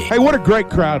say? Hey, what a great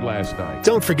crowd last night.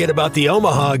 Don't forget about the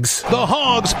Omahogs. The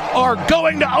Hogs are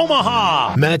going to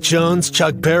Omaha. Matt Jones,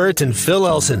 Chuck Barrett, and Phil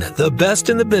Elson, the best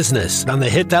in the business on the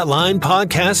Hit That Line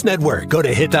Podcast Network. Go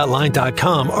to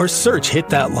hitthatline.com or search Hit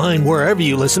That Line wherever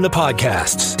you listen to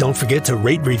podcasts. Don't forget to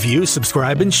rate, review,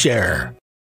 subscribe, and share.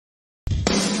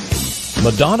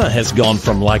 Madonna has gone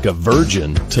from like a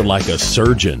virgin to like a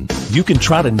surgeon. You can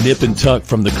try to nip and tuck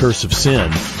from the curse of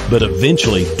sin, but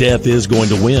eventually death is going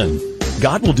to win.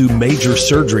 God will do major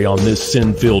surgery on this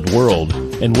sin-filled world,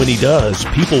 and when he does,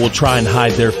 people will try and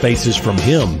hide their faces from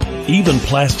him. Even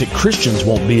plastic Christians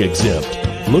won't be exempt.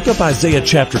 Look up Isaiah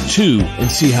chapter 2 and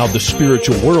see how the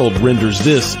spiritual world renders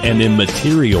this an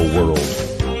immaterial world.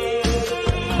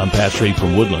 I'm Pastor Abe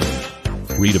from Woodland.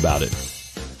 Read about it.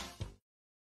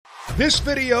 This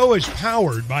video is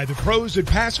powered by the pros at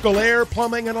Pascal Air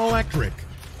Plumbing and Electric.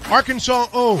 Arkansas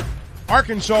owned,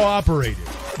 Arkansas operated.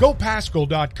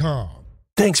 GoPascal.com.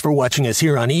 Thanks for watching us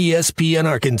here on ESPN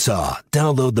Arkansas.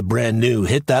 Download the brand new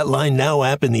Hit That Line Now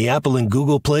app in the Apple and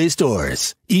Google Play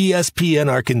stores. ESPN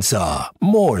Arkansas,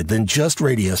 more than just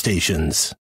radio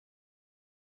stations.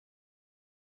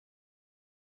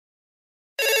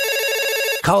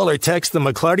 Call or text the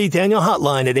McClarty Daniel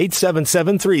hotline at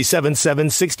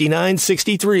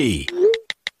 877-377-6963.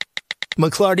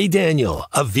 McClarty Daniel,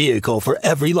 a vehicle for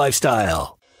every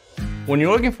lifestyle. When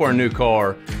you're looking for a new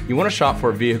car, you want to shop for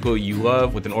a vehicle you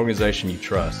love with an organization you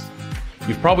trust.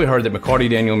 You've probably heard that McClarty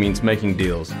Daniel means making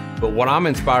deals, but what I'm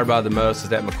inspired by the most is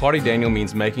that McClarty Daniel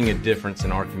means making a difference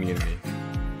in our community.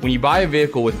 When you buy a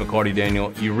vehicle with McClarty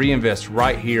Daniel, you reinvest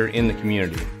right here in the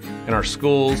community, in our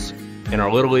schools, in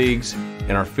our little leagues,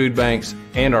 in our food banks,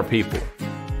 and our people.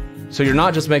 So you're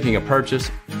not just making a purchase,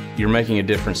 you're making a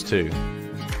difference too.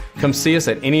 Come see us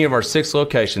at any of our 6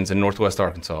 locations in Northwest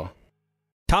Arkansas.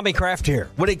 Tommy Kraft here.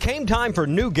 When it came time for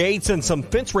new gates and some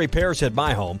fence repairs at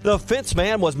my home, the Fence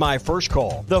Man was my first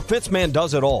call. The Fence Man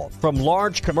does it all, from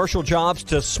large commercial jobs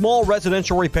to small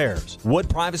residential repairs. Wood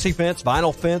privacy fence,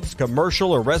 vinyl fence,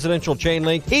 commercial or residential chain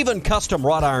link, even custom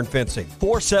wrought iron fencing.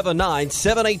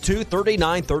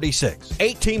 479-782-3936.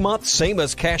 18 months, same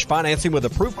as cash financing with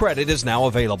approved credit is now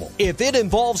available. If it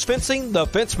involves fencing, the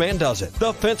Fence Man does it.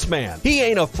 The Fence Man. He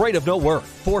ain't afraid of no work.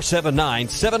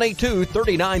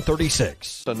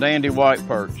 479-782-3936. A dandy white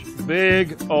perch.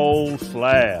 Big old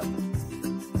slab.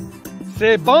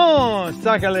 C'est bon,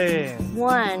 sacale.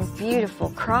 One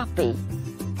beautiful crappie.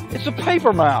 It's a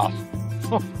paper mouse.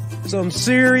 Some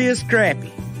serious crappie.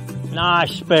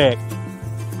 Nice speck.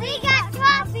 We got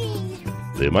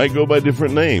crappies. They might go by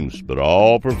different names, but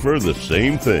all prefer the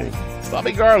same thing.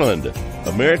 Bobby Garland,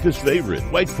 America's favorite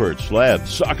white perch, slab,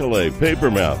 sockeye,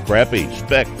 papermouth, crappie,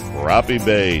 speck, crappie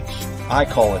baits. I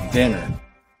call it dinner.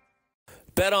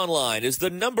 BetOnline is the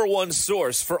 #1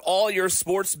 source for all your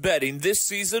sports betting this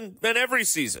season and every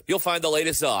season. You'll find the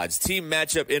latest odds, team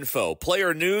matchup info,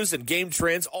 player news, and game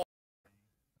trends all.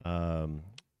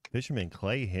 Fisherman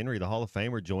Clay Henry, the Hall of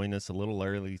Famer, joined us a little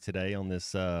early today on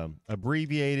this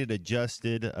abbreviated,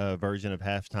 adjusted version of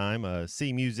halftime.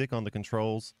 C Music on the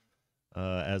controls,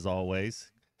 as always.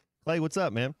 Clay, what's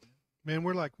up, man? Man,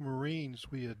 we're like Marines.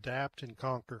 We adapt and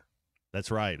conquer.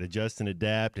 That's right. Adjust and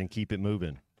adapt and keep it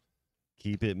moving.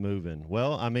 Keep it moving.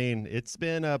 Well, I mean, it's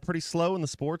been pretty slow in the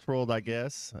sports world, I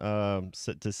guess,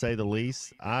 to say the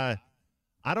least.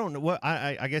 I don't know what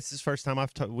I guess this is the first time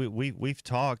we've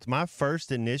talked. My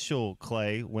first initial,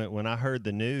 Clay, when I heard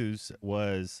the news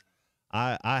was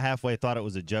I halfway thought it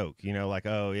was a joke, like,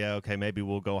 oh yeah, okay, maybe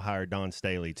we'll go hire Don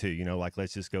Staley too, like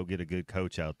let's just go get a good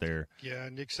coach out there. Yeah,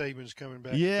 Nick Saban's coming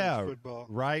back. Yeah, to football.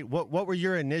 Right. What were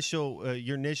your initial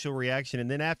reaction,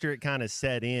 and then after it kind of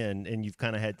set in and you've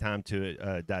kind of had time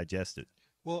to digest it?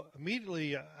 Well,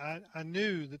 immediately I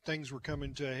knew that things were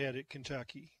coming to a head at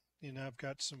Kentucky. I've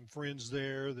got some friends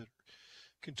there that are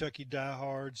Kentucky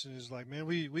diehards, and it's like, man,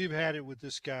 we've had it with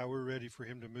this guy. We're ready for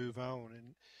him to move on.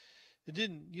 And it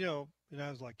didn't, and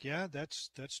I was like, yeah, that's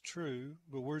true.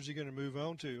 But where's he going to move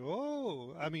on to?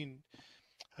 Oh, I mean,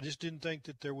 I just didn't think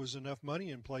that there was enough money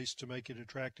in place to make it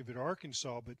attractive at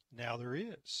Arkansas, but now there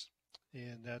is.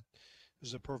 And that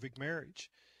is a perfect marriage.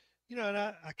 And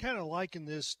I kind of liken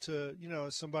this to,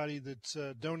 somebody that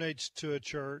donates to a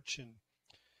church, and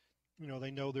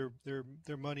they know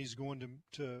their money's going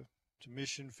to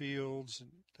mission fields,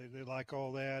 and they like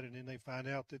all that, and then they find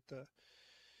out that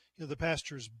the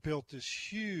pastor's built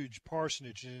this huge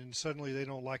parsonage, and suddenly they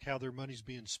don't like how their money's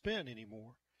being spent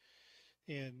anymore.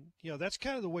 And that's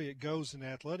kind of the way it goes in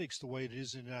athletics, the way it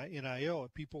is in NIL.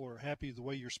 If people are happy the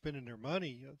way you're spending their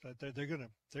money, they're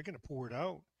gonna pour it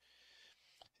out.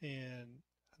 And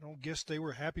I don't guess they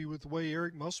were happy with the way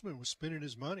Eric Musselman was spending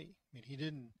his money. I mean, he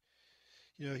didn't.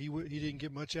 He didn't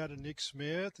get much out of Nick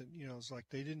Smith, and it's like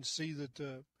they didn't see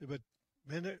that. But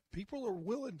man, people are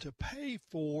willing to pay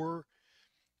for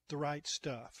the right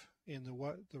stuff and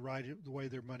the way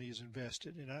their money is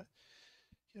invested. And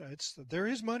there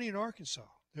is money in Arkansas.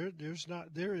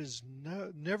 There is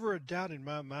never a doubt in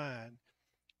my mind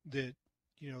that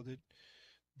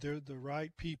that the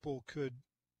right people could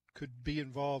be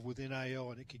involved with NIL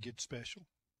and it could get special.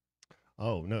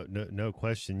 Oh, no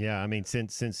question. Yeah, I mean,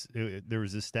 since there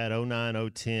was a stat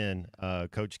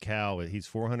 09-010, Coach Cal, he's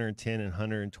 410 and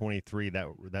 123.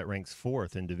 That ranks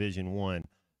fourth in Division I.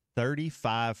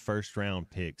 35 first-round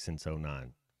picks since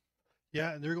 09.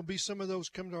 Yeah, and there are going to be some of those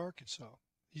come to Arkansas.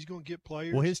 He's going to get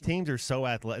players. Well, his teams are so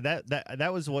athletic.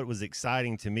 That was what was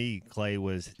exciting to me, Clay,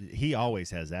 was he always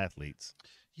has athletes.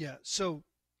 Yeah, so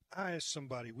I asked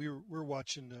somebody. We were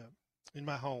watching in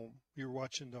my home. We were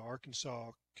watching the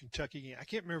Arkansas-Kentucky game. I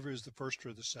can't remember if it was the first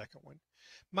or the second one.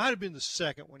 Might have been the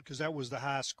second one because that was the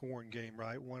high-scoring game,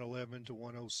 right? 111 to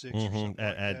 106 or something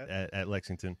at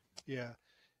Lexington. Yeah.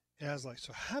 And I was like,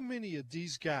 so how many of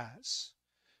these guys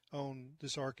on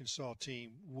this Arkansas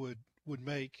team would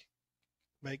make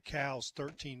Cal's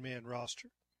 13-man roster?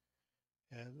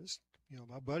 And this,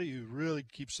 my buddy who really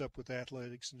keeps up with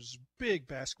athletics and is a big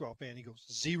basketball fan, he goes,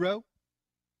 zero.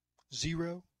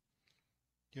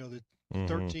 The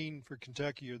 13 for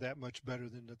Kentucky are that much better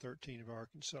than the 13 of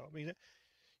Arkansas. I mean,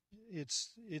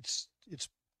 it's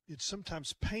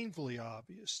sometimes painfully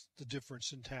obvious, the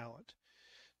difference in talent.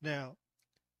 Now,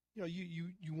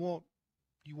 you want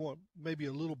maybe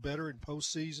a little better in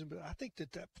postseason, but I think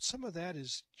that some of that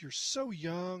is you're so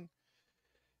young,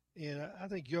 and I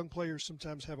think young players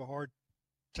sometimes have a hard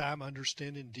time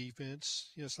understanding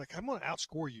defense. It's like, I'm going to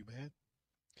outscore you, man.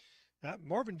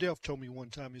 Marvin Delf told me one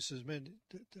time, he says, man,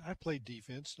 I played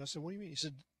defense. And I said, what do you mean? He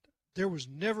said, there was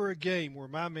never a game where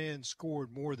my man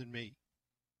scored more than me.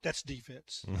 That's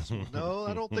defense. I said, no,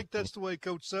 I don't think that's the way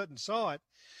Coach Sutton saw it.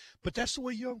 But that's the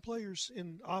way young players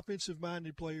and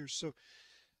offensive-minded players. So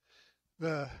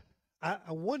I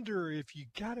wonder if you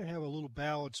got to have a little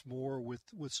balance more with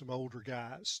some older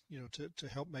guys, to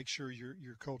help make sure your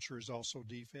culture is also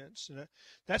defense. And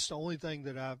that's the only thing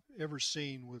that I've ever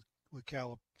seen with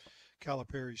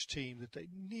Calipari's team, that they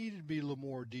needed to be a little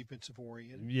more defensive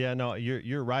oriented. Yeah, no,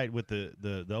 you're right with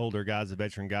the older guys, the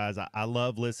veteran guys. I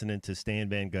love listening to Stan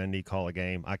Van Gundy call a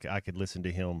game. I could listen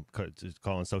to him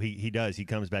calling. So he does. He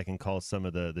comes back and calls some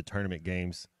of the tournament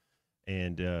games,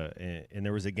 and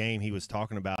there was a game he was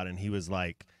talking about, and he was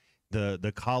like,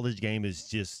 the college game is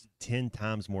just 10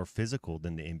 times more physical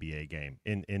than the NBA game.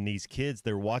 And these kids,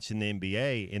 they're watching the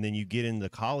NBA, and then you get in the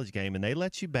college game, and they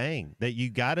let you bang. That you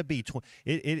got to be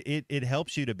it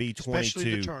helps you to be 22.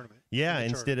 Especially the tournament. Yeah,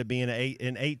 instead of being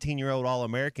an 18-year-old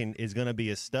All-American is going to be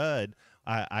a stud.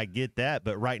 I get that,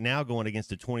 but right now going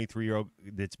against a 23-year-old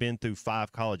that's been through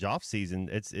 5 college off season,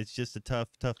 it's just a tough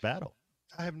battle.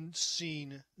 I haven't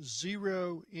seen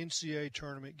 0 NCAA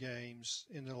tournament games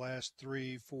in the last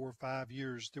 3, 4, 5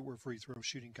 years that were free throw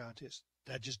shooting contests.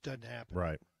 That just doesn't happen.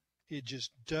 Right. It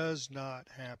just does not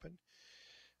happen.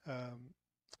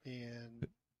 And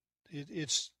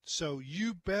it's so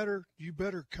you better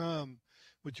come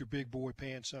with your big boy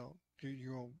pants on.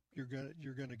 You're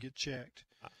gonna get checked.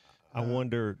 I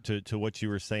wonder to what you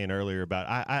were saying earlier about.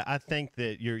 I think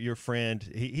that your friend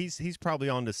he's probably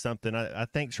onto something. I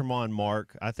think Tremont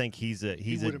Mark. I think he's a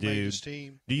dude. Made his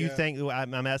team. Do you think?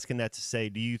 I'm asking that to say.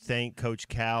 Do you think Coach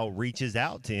Cal reaches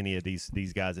out to any of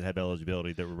these guys that have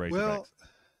eligibility that were Razorbacks? Well,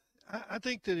 I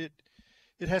think that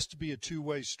it has to be a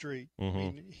two-way street. Mm-hmm. I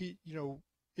mean,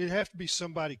 it have to be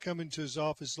somebody coming to his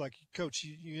office like, Coach,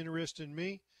 you interested in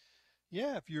me?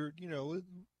 Yeah, if you're,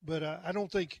 but I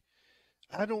don't think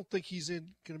he's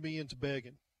going to be into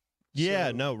begging. Yeah,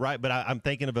 So, no, right. But I'm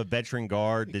thinking of a veteran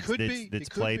guard that's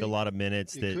played a lot of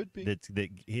minutes.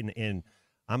 And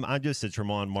I'm just a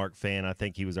Tremont Mark fan. I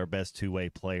think he was our best two-way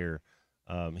player.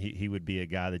 He would be a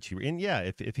guy that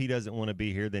if he doesn't want to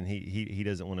be here, then he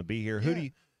doesn't want to be here. Yeah.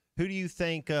 Who do you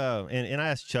think? And I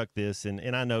asked Chuck this,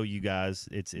 and I know you guys.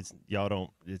 It's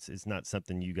not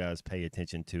something you guys pay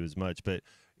attention to as much, but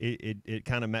it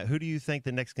kind of. Who do you think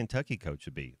the next Kentucky coach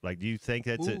would be? Like, do you think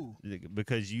that's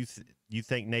because you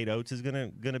think Nate Oates is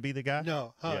gonna be the guy?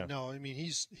 No, no. I mean,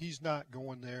 he's not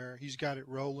going there. He's got it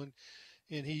rolling,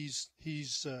 and he's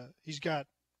got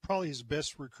probably his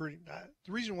best recruiting.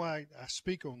 The reason why I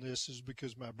speak on this is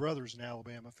because my brother's an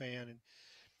Alabama fan, and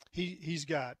he's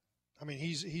got. I mean,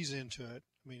 he's into it.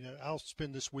 I mean, I'll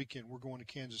spend this weekend. We're going to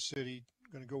Kansas City.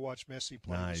 Going to go watch Messi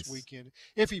play this weekend.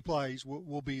 If he plays,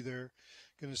 we'll be there.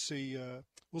 Going to see.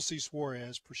 We'll see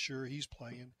Suarez for sure. He's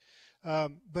playing.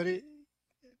 But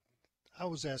I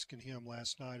was asking him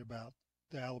last night about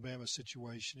the Alabama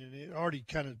situation, and it already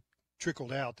kind of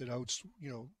trickled out that Oates,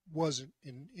 wasn't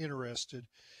interested.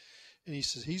 And he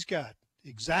says he's got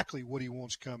exactly what he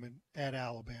wants coming at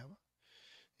Alabama.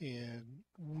 And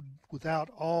without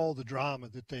all the drama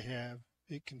that they have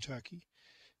at Kentucky.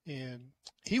 And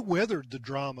he weathered the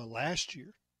drama last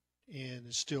year and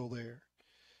is still there.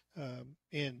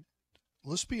 And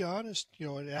let's be honest,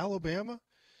 in Alabama,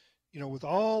 with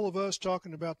all of us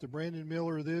talking about the Brandon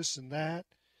Miller this and that,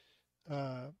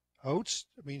 Oates,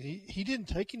 I mean, he didn't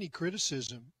take any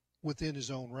criticism within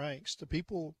his own ranks. The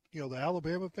people, the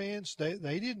Alabama fans,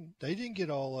 they didn't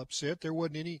get all upset. There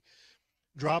wasn't any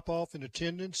drop off in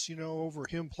attendance, over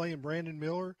him playing Brandon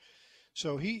Miller.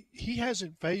 So he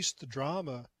hasn't faced the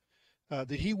drama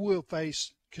that he will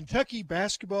face. Kentucky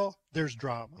basketball, there's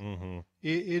drama. Mm-hmm.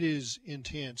 It is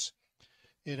intense.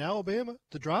 In Alabama,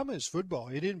 the drama is football.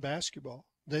 It isn't basketball.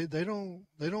 They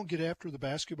don't get after the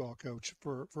basketball coach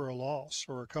for a loss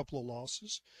or a couple of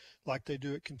losses like they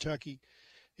do at Kentucky.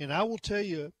 And I will tell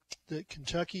you that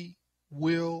Kentucky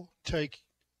will take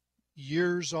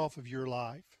years off of your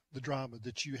life, the drama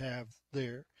that you have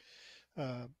there.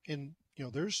 And,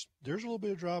 there's a little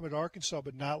bit of drama at Arkansas,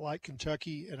 but not like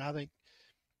Kentucky. And I think,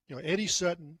 Eddie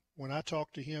Sutton, when I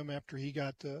talked to him after he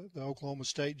got the Oklahoma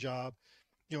State job,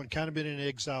 and kind of been in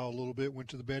exile a little bit, went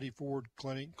to the Betty Ford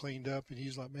clinic, cleaned up, and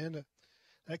he's like, man,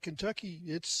 that Kentucky,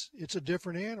 it's a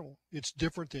different animal. It's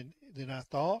different than I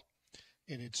thought,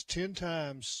 and it's 10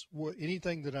 times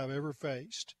anything that I've ever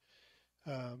faced.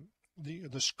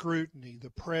 The scrutiny,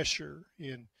 the pressure,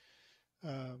 and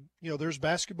there's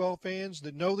basketball fans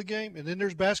that know the game, and then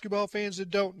there's basketball fans that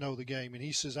don't know the game. And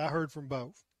he says, I heard from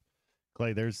both.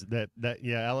 Clay, there's that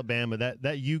Alabama, that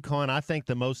UConn, I think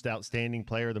the most outstanding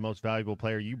player, the most valuable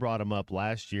player, you brought him up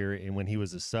last year, and when he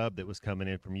was a sub that was coming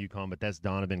in from UConn, but that's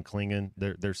Donovan Clingan,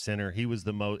 their center. He's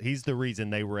the reason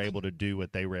they were able to do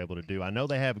what they were able to do. I know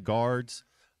they have guards,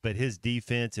 but his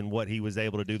defense and what he was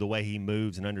able to do, the way he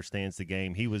moves and understands the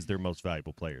game, he was their most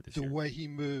valuable player this year. The way he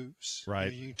moves.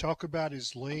 Right. You talk about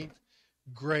his length,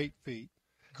 great feet.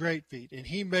 And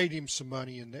he made him some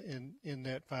money in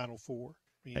that Final Four.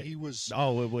 I mean, he was.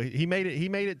 Oh, he made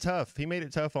it tough. He made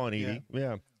it tough on Edey.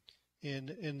 Yeah.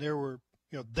 And there were,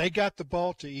 they got the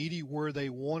ball to Edey where they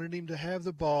wanted him to have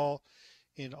the ball,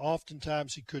 and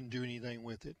oftentimes he couldn't do anything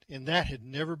with it. And that had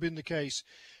never been the case.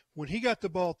 When he got the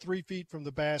ball 3 feet from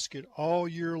the basket all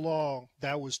year long,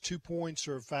 that was 2 points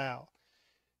or a foul.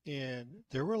 And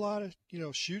there were a lot of,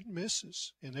 shoot and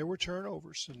misses, and there were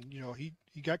turnovers. And,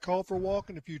 he got called for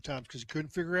walking a few times because he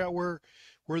couldn't figure out where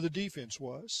the defense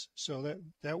was. So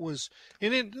that was –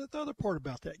 and then the other part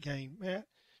about that game, Matt,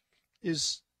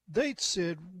 is they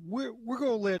said we're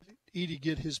going to let Edey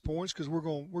get his points because we're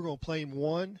going to play him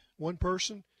one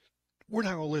person. we're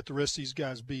not going to let the rest of these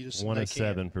guys beat us. 1 of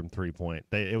 7 from 3-point.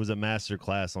 It was a master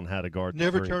class on how to guard.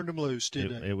 Never three. Turned them loose,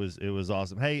 did they? It was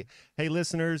awesome. Hey,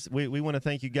 listeners, we want to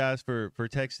thank you guys for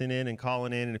texting in and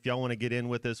calling in. And if y'all want to get in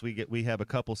with us, we have a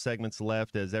couple segments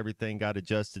left as everything got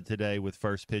adjusted today with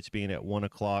first pitch being at 1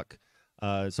 o'clock.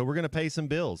 So we're going to pay some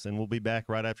bills, and we'll be back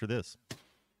right after this.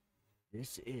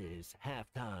 This is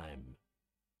halftime.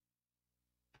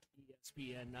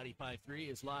 ESPN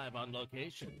 95.3 is live on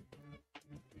location.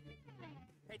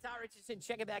 Hey, Ty Richardson,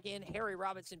 checking back in. Harry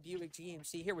Robinson, Buick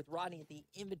GMC, here with Rodney at the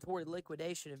inventory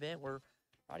liquidation event where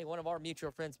Rodney, one of our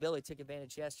mutual friends, Billy, took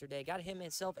advantage yesterday. Got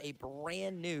himself a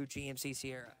brand new GMC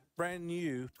Sierra. Brand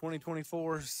new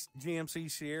 2024 GMC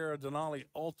Sierra Denali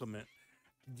Ultimate.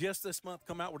 Just this month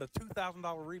come out with a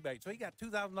 $2,000 rebate. So he got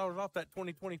 $2,000 off that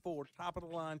 2024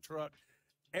 top-of-the-line truck,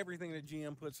 everything that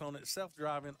GM puts on it,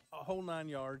 self-driving, a whole 9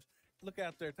 yards. Look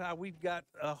out there, Ty. We've got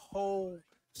a whole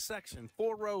section,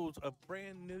 4 rows of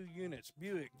brand new units,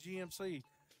 Buick, GMC,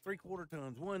 3/4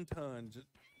 tons, 1 tons,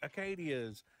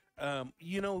 Acadias.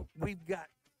 We've got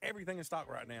everything in stock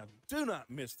right now. Do not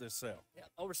miss this sale. Yeah,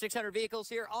 over 600 vehicles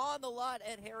here on the lot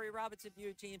at Harry Robinson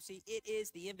Buick GMC. It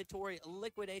is the inventory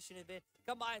liquidation event.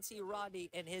 Come by and see Rodney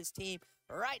and his team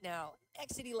right now.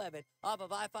 Exit 11 off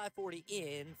of I-540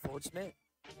 in Fort Smith.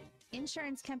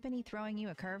 Insurance company throwing you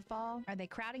a curveball? Are they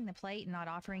crowding the plate and not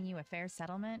offering you a fair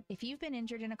settlement? If you've been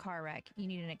injured in a car wreck, you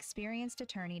need an experienced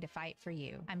attorney to fight for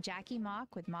you. I'm Jackie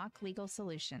Mock with Mock Legal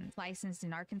Solutions. Licensed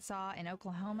in Arkansas and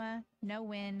Oklahoma, no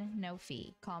win, no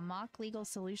fee. Call Mock Legal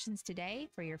Solutions today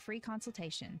for your free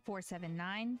consultation.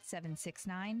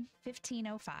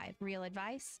 479-769-1505. Real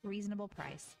advice, reasonable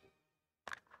price.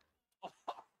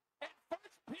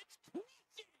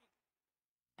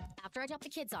 After I drop the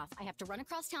kids off, I have to run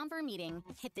across town for a meeting,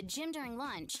 hit the gym during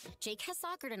lunch. Jake has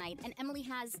soccer tonight, and Emily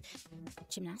has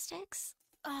gymnastics.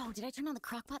 Oh, did I turn on the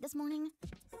crock pot this morning?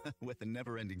 With a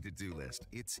never-ending to-do list,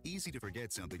 it's easy to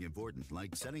forget something important,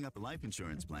 like setting up a life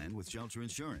insurance plan with Shelter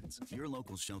Insurance. Your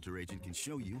local Shelter agent can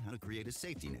show you how to create a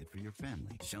safety net for your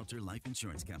family. Shelter Life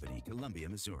Insurance Company, Columbia,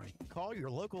 Missouri. Call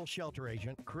your local Shelter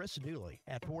agent, Chris Dooley,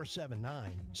 at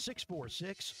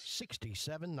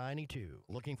 479-646-6792.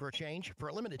 Looking for a change? For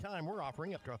a limited time, we're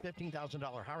offering up to a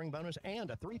 $15,000 hiring bonus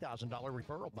and a $3,000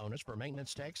 referral bonus for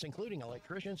maintenance techs, including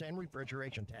electricians and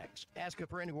refrigeration techs. Ask a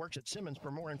friend who works at Simmons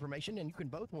for more information, and you can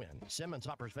both win. Simmons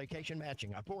offers vacation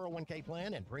matching, a 401k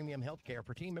plan, and premium health care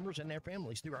for team members and their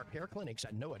families through our care clinics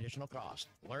at no additional cost.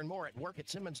 Learn more at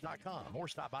workatsimmons.com or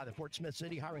stop by the Fort Smith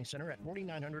City Hiring Center at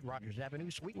 4900 Rogers Avenue,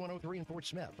 Suite 103 in Fort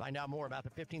Smith. Find out more about the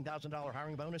 $15,000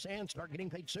 hiring bonus and start getting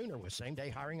paid sooner with same-day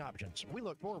hiring options. We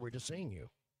look forward to seeing you.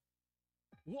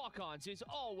 Walk-Ons is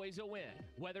always a win.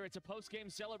 Whether it's a post-game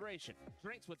celebration,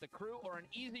 drinks with the crew, or an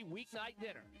easy weeknight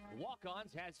dinner,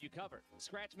 Walk-Ons has you covered.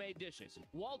 Scratch-made dishes,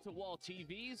 wall-to-wall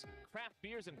TVs, craft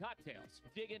beers and cocktails.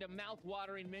 Dig into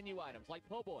mouth-watering menu items like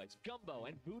po' boys, gumbo,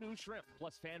 and voodoo shrimp,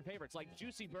 plus fan favorites like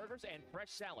juicy burgers and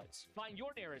fresh salads. Find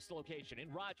your nearest location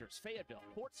in Rogers, Fayetteville,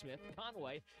 Fort Smith,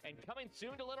 Conway, and coming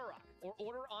soon to Little Rock, or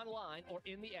order online or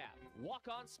in the app.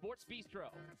 Walk-On Sports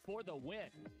Bistro for the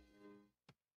win.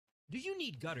 Do you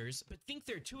need gutters but think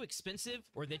they're too expensive,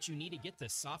 or that you need to get the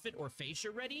soffit or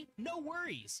fascia ready? No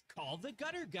worries. Call the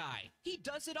Gutter Guy. He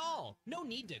does it all. No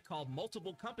need to call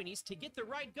multiple companies to get the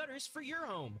right gutters for your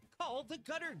home. Call the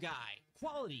Gutter Guy.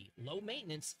 Quality, low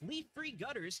maintenance, leak-free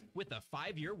gutters with a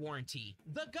 5-year warranty.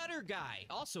 The Gutter Guy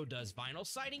also does vinyl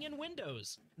siding and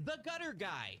windows. The Gutter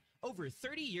Guy. Over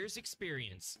 30 years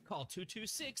experience. Call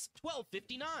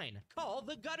 226-1259. Call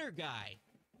the Gutter Guy.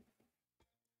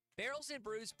 Barrels and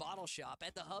Brews Bottle Shop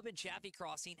at the Hub in Chaffee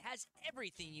Crossing has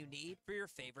everything you need for your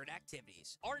favorite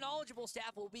activities. Our knowledgeable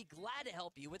staff will be glad to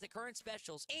help you with the current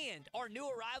specials and our new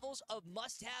arrivals of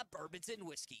must-have bourbons and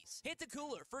whiskeys. Hit the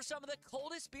cooler for some of the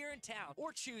coldest beer in town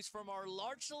or choose from our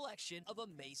large selection of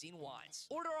amazing wines.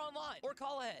 Order online or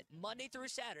call ahead Monday through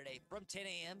Saturday from 10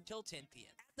 a.m. till 10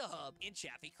 p.m. at the Hub in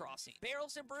Chaffee Crossing.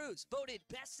 Barrels and Brews, voted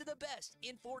best of the best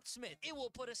in Fort Smith. It will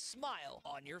put a smile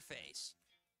on your face.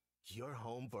 Your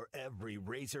home for every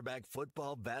Razorback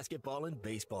football, basketball, and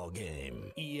baseball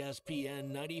game.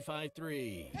 ESPN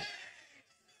 95.3.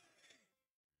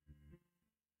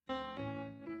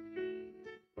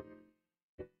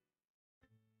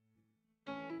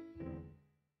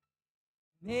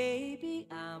 Maybe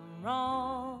I'm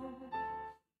wrong.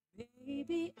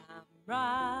 Maybe I'm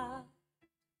right.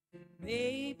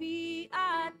 Maybe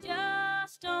I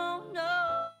just don't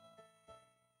know.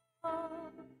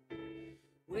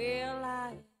 Will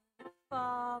I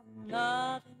fall in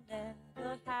love and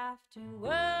never have to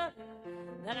worry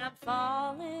that I'm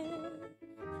falling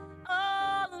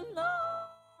all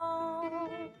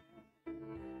alone?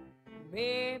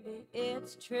 maybe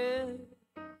it's true.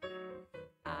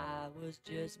 I was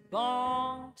just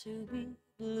born to be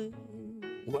blue.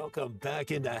 Welcome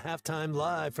back into Halftime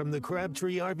Live from the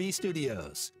Crabtree RV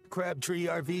Studios. Crabtree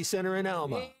RV Center in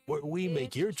Alma, where we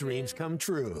make your dreams come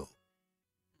true.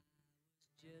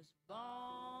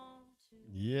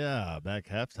 Yeah, back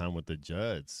halftime with the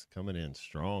Judds coming in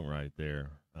strong right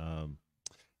there.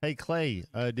 Hey Clay,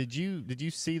 did you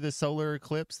see the solar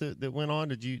eclipse that went on?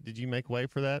 Did you make way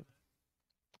for that?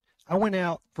 I went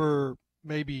out for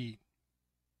maybe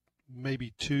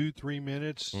 2-3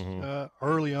 minutes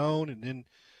early on, and then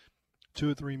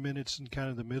 2 or 3 minutes in kind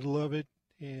of the middle of it,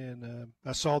 and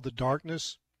I saw the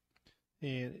darkness,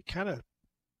 and it kind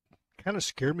of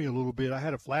scared me a little bit. I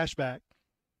had a flashback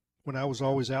when I was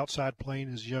always outside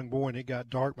playing as a young boy, and it got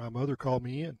dark. My mother called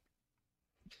me in.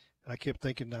 I kept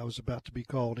thinking I was about to be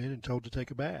called in and told to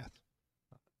take a bath,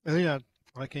 and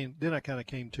then I kind of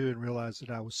came to and realized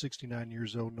that I was 69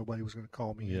 years old. Nobody was going to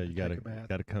call me. Yeah, in you to take a bath.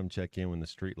 got to come check in when the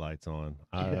street light's on.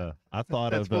 Yeah. I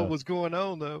thought that's of what was going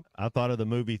on though. I thought of the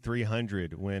movie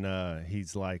 300 when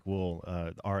he's like,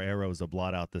 "Well, our arrows will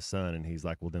blot out the sun," and he's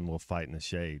like, "Well, then we'll fight in the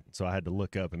shade." So I had to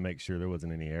look up and make sure there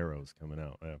wasn't any arrows coming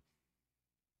out. Yeah.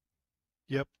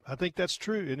 Yep, I think that's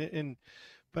true,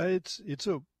 but it's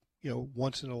a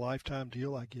once in a lifetime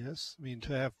deal, I guess. I mean,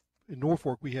 to have in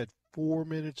Norfolk we had 4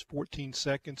 minutes 14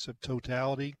 seconds of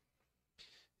totality,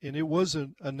 and it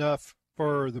wasn't enough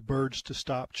for the birds to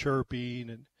stop chirping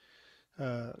and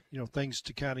things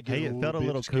to kind of get It felt a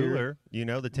little scared.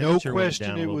 cooler. The temperature No went question,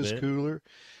 down a it little was bit. cooler.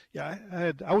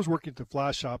 Yeah, I was working at the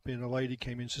fly shop, and a lady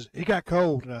came in and says, "It got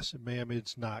cold," and I said, "Ma'am,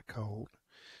 it's not cold.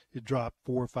 It dropped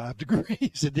 4 or 5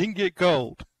 degrees. It didn't get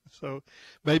cold." So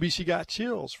maybe she got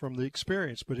chills from the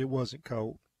experience, but it wasn't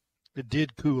cold. It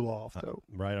did cool off though.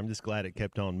 Right. I'm just glad it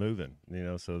kept on moving.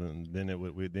 So then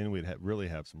we'd really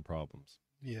have some problems.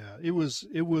 Yeah, it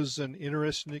was an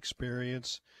interesting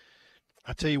experience.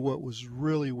 I tell you what was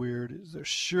really weird is there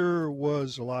sure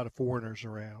was a lot of foreigners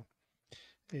around,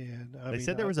 and They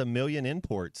said there was 1 million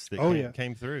imports that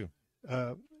came through.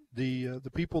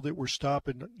 The people that were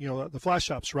stopping, the fly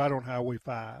shop's right on Highway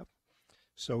 5.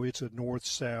 So it's a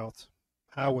north-south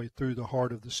highway through the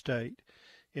heart of the state,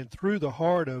 and through the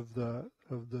heart of the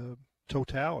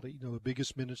totality. The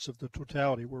biggest minutes of the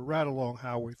totality were right along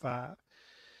Highway 5,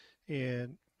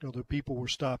 and the people were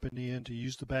stopping in to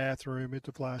use the bathroom at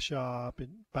the fly shop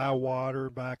and buy water,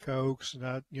 buy Cokes, and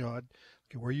I'd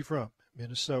okay, where are you from?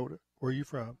 Minnesota. Where are you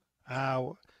from?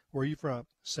 Iowa. Where are you from?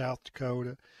 South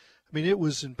Dakota. I mean, it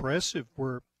was impressive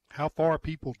how far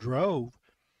people drove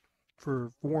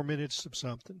for 4 minutes of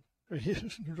something.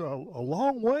 A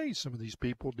long way some of these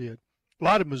people did. A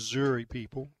lot of Missouri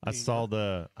people.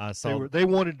 They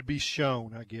wanted to be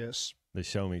shown, I guess. The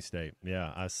show me state.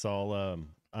 Yeah, I saw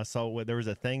there was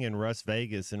a thing in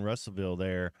Russellville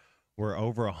there where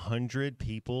over 100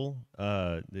 people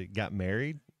that got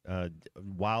married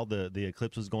while the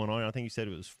eclipse was going on. I think you said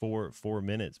it was 4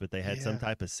 minutes, but they had some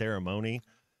type of ceremony.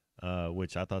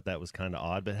 Which I thought that was kind of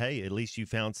odd. But, hey, at least you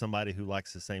found somebody who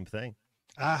likes the same thing.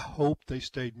 I hope they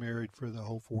stayed married for the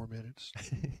whole 4 minutes.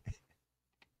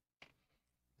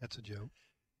 That's a joke.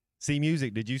 See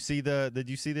music. Did you see the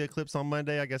eclipse on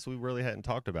Monday? I guess we really hadn't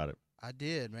talked about it. I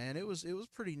did, man. It was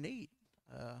pretty neat.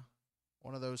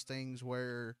 One of those things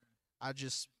where I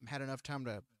just had enough time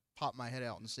to pop my head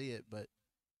out and see it, but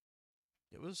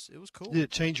it was cool. Did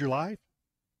it change your life?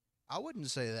 I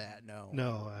wouldn't say that, no.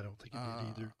 No, I don't think it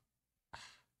did either.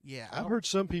 Yeah. I've heard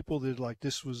some people that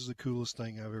this was the coolest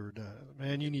thing I've ever done.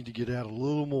 Man, you need to get out a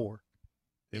little more.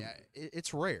 Yeah,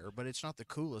 it's rare, but it's not the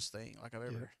coolest thing I've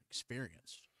ever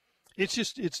experienced. It's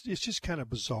just kind of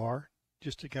bizarre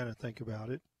just to kind of think about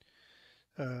it.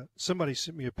 Somebody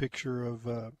sent me a picture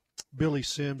of Billy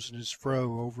Sims and his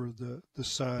fro over the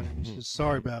sun. He says,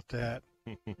 "Sorry about that."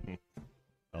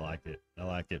 I like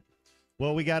it.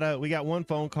 Well, we got one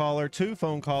phone caller, 2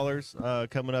 phone callers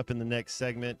coming up in the next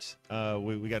segment.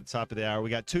 We got the top of the hour. We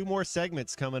got 2 more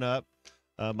segments coming up.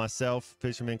 Myself,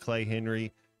 Fisherman Clay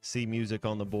Henry, C Music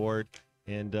on the board,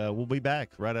 and we'll be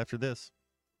back right after this.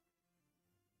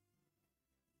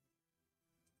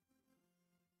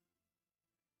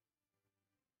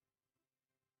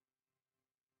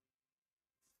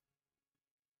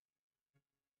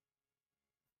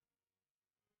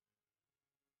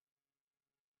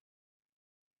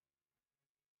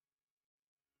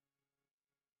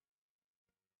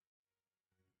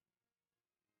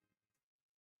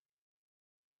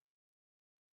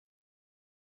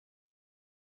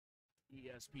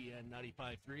 ESPN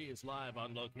 95.3 is live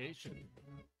on location.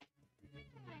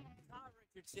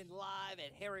 Richardson live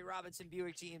at Harry Robinson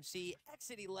Buick GMC,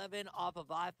 exit 11 off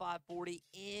of I-540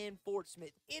 in Fort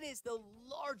Smith. It is the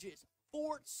largest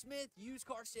Fort Smith used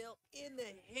car sale in the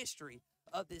history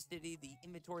of this city, the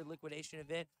inventory liquidation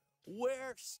event,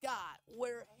 where Scott,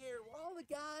 where all the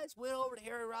guys went over to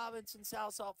Harry Robinson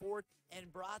Southside Ford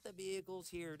and brought the vehicles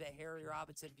here to Harry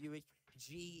Robinson Buick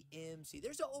GMC.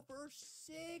 There's over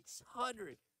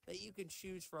 600 that you can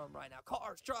choose from right now.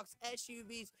 Cars, trucks,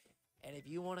 SUVs. And if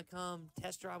you want to come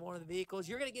test drive one of the vehicles,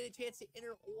 you're going to get a chance to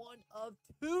enter one of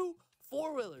 2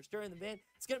 four-wheelers during the event.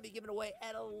 It's going to be given away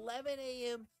at 11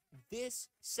 a.m. this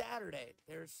Saturday.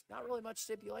 There's not really much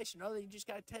stipulation other than you just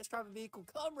got to test drive a vehicle,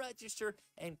 come register,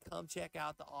 and come check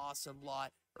out the awesome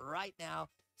lot right now.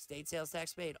 State sales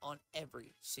tax paid on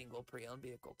every single pre-owned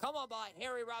vehicle. Come on by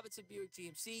Harry Robinson Buick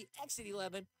GMC, exit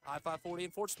 11, I-540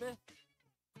 in Fort Smith.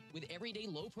 With everyday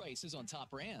low prices on top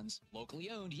brands, locally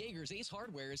owned Jaeger's Ace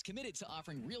Hardware is committed to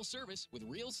offering real service with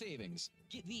real savings.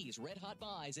 Get these red-hot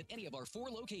buys at any of our 4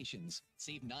 locations.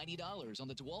 Save $90 on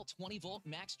the DeWalt 20-volt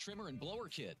max trimmer and blower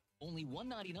kit. Only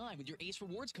 $199 with your Ace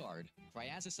Rewards card.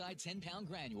 Triazicide 10-pound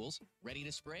granules, ready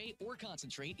to spray or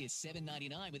concentrate is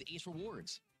 $7.99 with Ace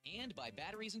Rewards. And buy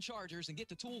batteries and chargers and get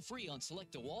the tool free on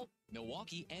select DeWalt,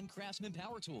 Milwaukee, and Craftsman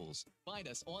power tools. Find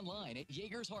us online at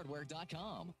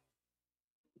JaegersHardware.com.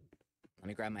 Let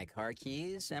me grab my car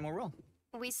keys and we'll roll.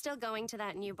 We still going to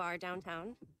that new bar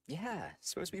downtown? Yeah,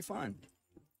 it's supposed to be fun.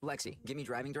 Lexi, give me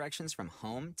driving directions from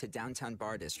home to downtown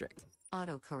bar district.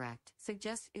 Autocorrect.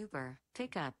 Suggest Uber.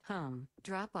 Pick up, home.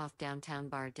 Drop off downtown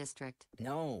bar district.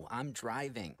 No, I'm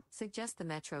driving. Suggest the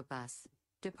Metro bus.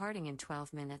 Departing in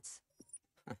 12 minutes.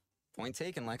 Point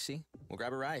taken, Lexi. We'll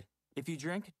grab a ride. If you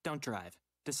drink, don't drive.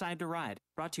 Decide to ride.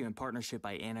 Brought to you in partnership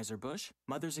by Anheuser-Busch,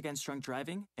 Mothers Against Drunk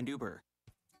Driving, and Uber.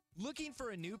 Looking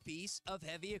for a new piece of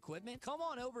heavy equipment? Come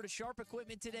on over to Sharp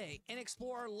Equipment today and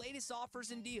explore our latest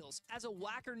offers and deals as a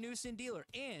Wacker Newson dealer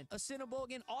and a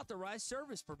Cinnabogan authorized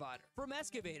service provider. From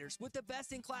excavators with the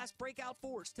best-in-class breakout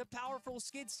force to powerful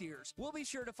skid steers, we'll be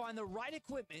sure to find the right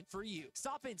equipment for you.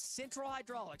 Stop in Central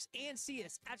Hydraulics and see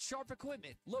us at Sharp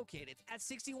Equipment, located at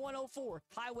 6104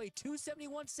 Highway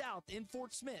 271 South in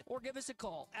Fort Smith, or give us a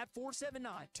call at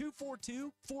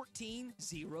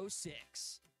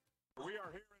 479-242-1406. We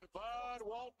are here in the Bud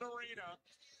Walton Arena,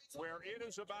 where it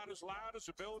is about as loud as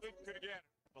a building could get.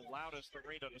 The loudest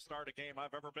arena to start a game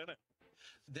I've ever been in.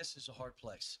 This is a hard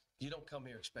place. You don't come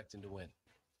here expecting to win.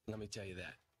 Let me tell you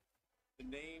that. The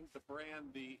name, the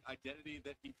brand, the identity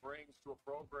that he brings to a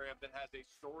program that has a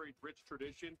storied, rich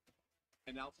tradition,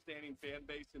 an outstanding fan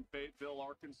base in Fayetteville,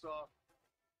 Arkansas.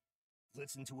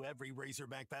 Listen to every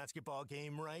Razorback basketball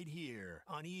game right here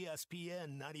on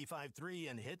ESPN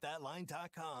 95.3 and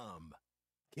hitthatline.com.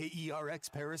 KERX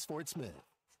Paris Fort Smith.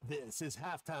 This is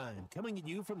Halftime, coming at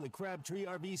you from the Crabtree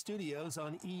RV Studios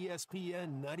on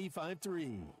ESPN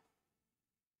 95.3.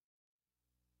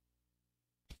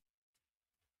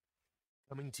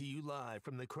 Coming to you live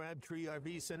from the Crabtree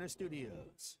RV Center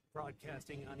Studios.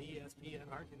 Broadcasting on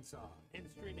ESPN Arkansas and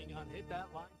streaming on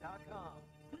hitthatline.com.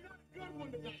 We got a good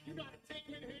one tonight. You got to take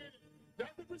it here.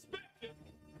 Doesn't respect it.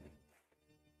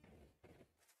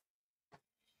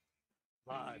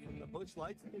 Live from the Busch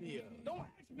Light Studios. Don't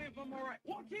ask me if I'm all right.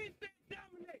 Why can't they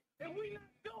dominate? And we not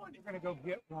doing it. We're going to go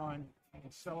get one and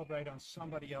celebrate on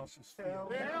somebody else's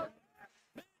field. Yeah.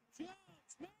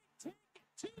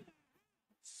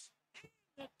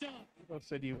 Both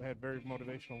said you had very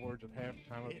motivational words at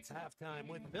halftime. It's Halftime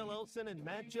with Phil Olson and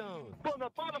Matt Jones. From the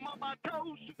bottom of my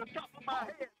toes to the top of my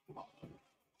head. What's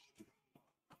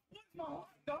my heart,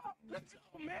 dog? Let's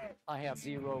go, man. I have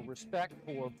zero respect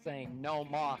for saying no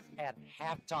moss at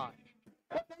halftime.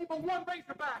 Name of one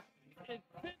Razorback. It's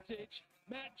vintage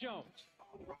Matt Jones.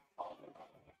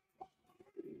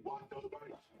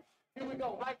 Here we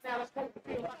go. Right now, let's take the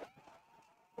field.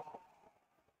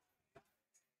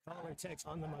 Call or text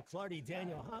on the McClarty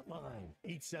Daniel hotline,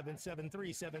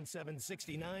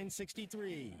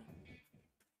 877-377-6963.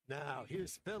 Now,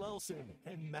 here's Phil Olson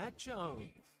and Matt Jones.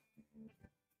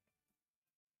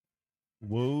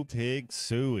 Woo pig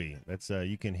suey. That's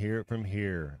you can hear it from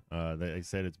here. They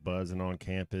said it's buzzing on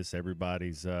campus.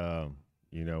 Everybody's it's on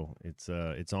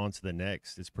to the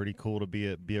next. It's pretty cool to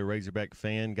be a Razorback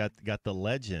fan. Got the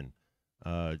legend,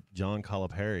 John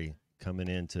Calipari, coming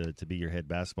in to be your head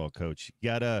basketball coach.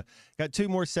 Got 2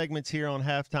 more segments here on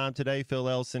Halftime today. Phil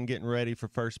Elson getting ready for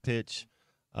first pitch.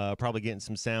 Probably getting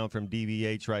some sound from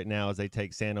DVH right now as they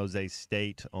take San Jose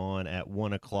State on at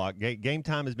 1 o'clock. Game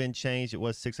time has been changed. It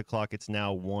was 6 o'clock. It's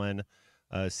now 1.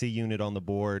 C unit on the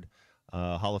board.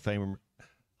 Hall of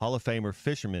Famer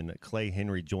fisherman Clay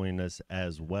Henry joining us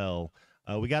as well.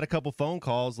 We got a couple phone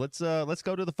calls. Let's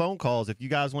go to the phone calls. If you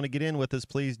guys want to get in with us,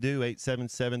 please do.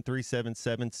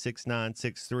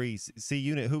 877-377-6963. C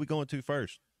Unit, who we going to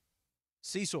first?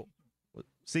 Cecil.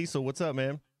 Cecil, what's up,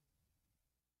 man?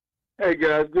 Hey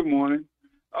guys, good morning.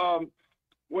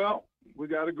 Well, we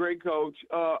got a great coach.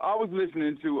 I was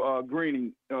listening to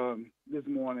Greening this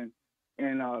morning,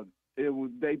 and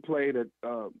they played it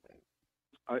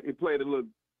played a little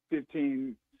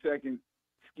 15-second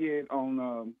skit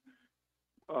on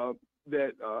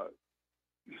that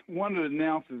one of the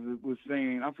announcers was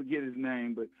saying, I forget his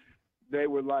name, but they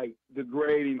were like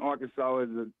degrading Arkansas as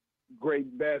a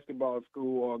great basketball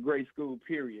school or a great school,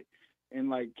 period. And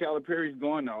like Calipari's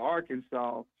going to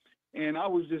Arkansas, and I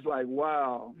was just like,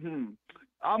 wow.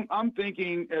 I'm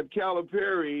thinking if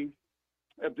Calipari,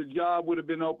 if the job would have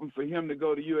been open for him to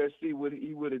go to USC, would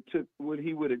he would have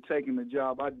taken the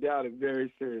job? I doubt it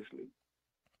very seriously.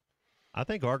 I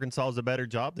think Arkansas is a better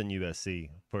job than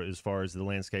USC for as far as the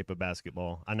landscape of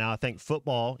basketball. And now I think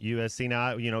football, USC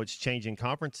now, it's changing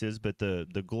conferences, but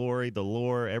the glory, the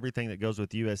lore, everything that goes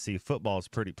with USC football is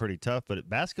pretty tough. But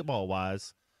basketball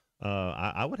wise,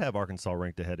 I would have Arkansas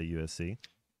ranked ahead of USC.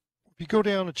 If you go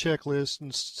down a checklist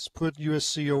and put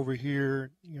USC over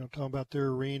here, talking about their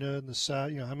arena and the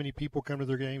side, how many people come to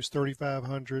their games,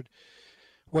 3,500.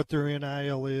 What their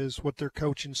NIL is, what their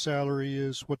coaching salary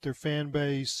is, what their fan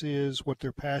base is, what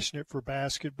they're passionate for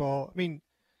basketball. I mean,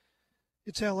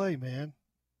 it's LA, man.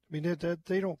 I mean,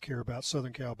 they don't care about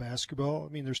Southern Cal basketball. I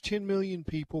mean, there's 10 million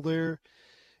people there,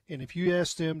 and if you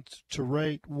ask them to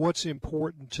rate what's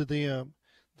important to them,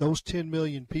 those 10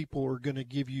 million people are going to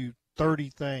give you 30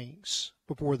 things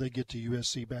before they get to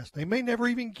USC basketball. They may never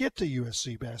even get to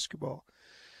USC basketball.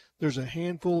 There's a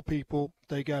handful of people.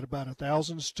 They got about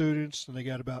 1,000 students, and they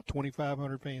got about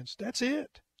 2,500 fans. That's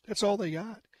it. That's all they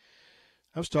got.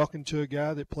 I was talking to a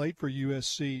guy that played for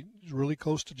USC, really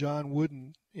close to John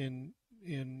Wooden, and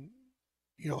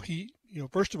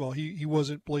first of all, he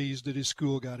wasn't pleased that his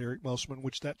school got Eric Musselman,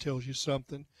 which that tells you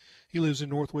something. He lives in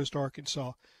Northwest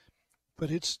Arkansas,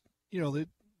 but it's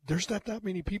there's not that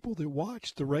many people that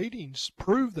watch. The ratings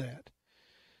prove that.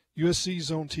 USC's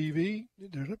on TV.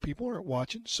 People aren't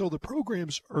watching. So the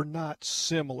programs are not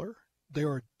similar. They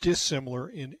are dissimilar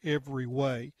in every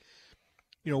way.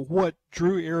 What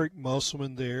drew Eric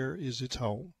Musselman there is its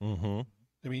home. Mm-hmm.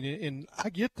 I mean, and I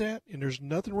get that, and there's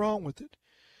nothing wrong with it.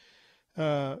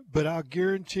 But I'll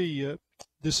guarantee you,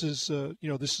 this is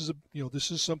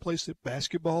someplace that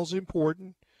basketball is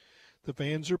important. The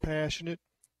fans are passionate.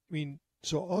 I mean,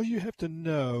 so all you have to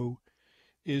know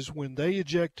is when they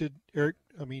ejected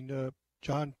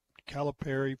John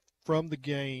Calipari from the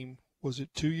game, was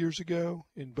it 2 years ago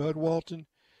in Bud Walton?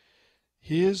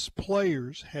 His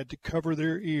players had to cover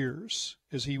their ears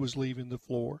as he was leaving the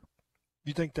floor.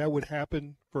 You think that would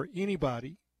happen for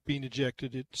anybody being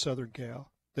ejected at Southern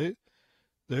Cal? They're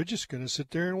just going to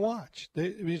sit there and watch.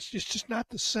 It's just not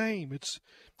the same. It's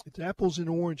apples and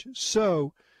oranges.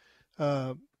 So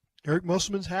Eric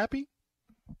Musselman's happy.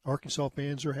 Arkansas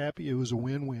fans are happy. It was a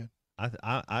win-win.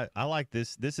 I like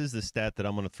this. This is the stat that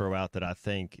I'm going to throw out that I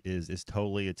think is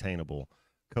totally attainable.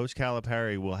 Coach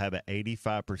Calipari will have an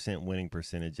 85% winning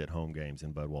percentage at home games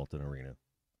in Bud Walton Arena.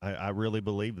 I really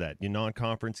believe that.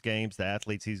 Non-conference games, the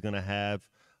athletes he's going to have,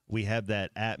 we have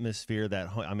that atmosphere.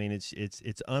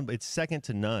 It's second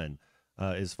to none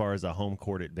as far as a home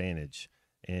court advantage.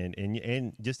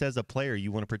 And just as a player,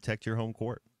 you want to protect your home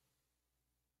court.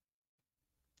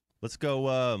 Let's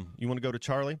go. You want to go to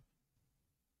Charlie?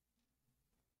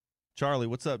 Charlie,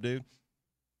 what's up, dude?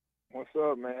 What's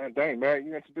up, man? Dang, man,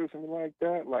 you introducing me like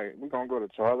that? Like, we're going to go to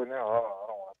Charlie now? Oh, I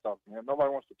don't want to talk to him.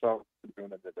 Nobody wants to talk to him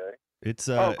today. It's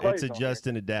adjust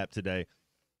and adapt today.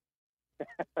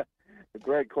 The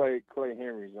great Clay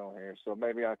Henry's on here, so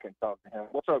maybe I can talk to him.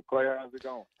 What's up, Clay? How's it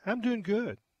going? I'm doing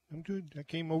good. I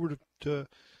came over to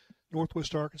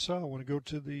Northwest Arkansas. I want to go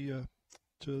to the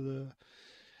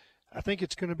I think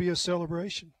it's going to be a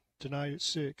celebration tonight at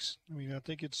 6. I mean, I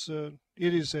think I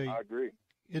agree.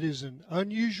 It is an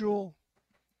unusual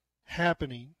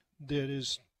happening that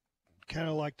is kind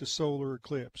of like the solar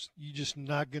eclipse. You're just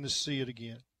not going to see it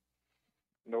again.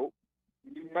 Nope.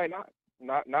 You may not.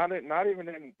 Not even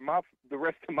in the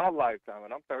rest of my lifetime,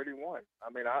 and I'm 31. I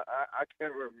mean, I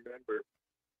can't remember,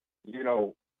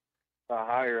 a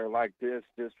hire like this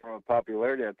just from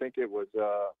popularity. I think it was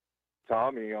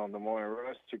Tommy on the Morning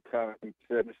Rush who kind of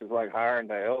said this is like hiring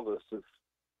the Elvis of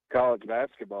college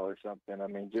basketball or something. I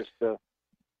mean, just the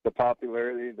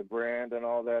popularity, the brand, and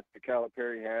all that the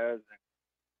Calipari has.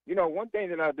 One thing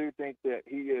that I do think that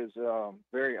he is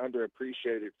very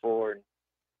underappreciated for, and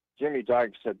Jimmy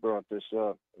Dykes had brought this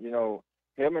up,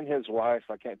 him and his wife,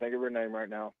 I can't think of her name right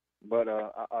now, but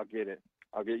I'll get it.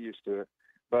 I'll get used to it.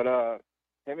 But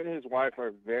him and his wife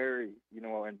are very,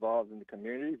 involved in the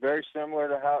community, very similar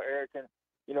to how Eric and,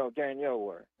 Danielle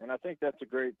were. And I think that's a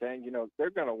great thing. They're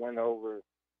going to win over,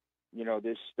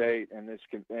 this state and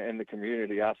the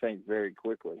community, I think, very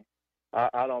quickly.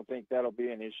 I don't think that'll be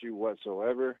an issue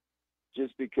whatsoever,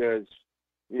 just because,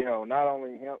 not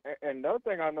only him. And another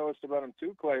thing I noticed about him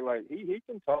too, Clay, like he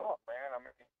can talk, man. I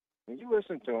mean, when you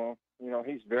listen to him,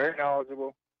 he's very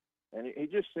knowledgeable, and he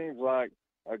just seems like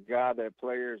a guy that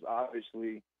players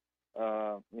obviously,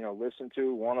 listen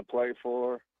to, want to play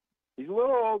for. He's a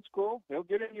little old school. He'll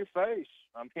get in your face.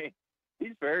 I mean,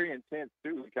 he's very intense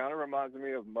too. He kind of reminds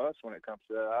me of Muss when it comes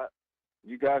to that.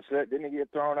 You guys said, didn't he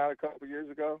get thrown out a couple years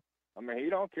ago? I mean, he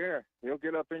don't care. He'll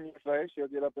get up in your face. He'll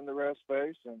get up in the ref's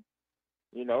face, and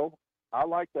I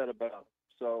like that about him.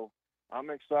 So I'm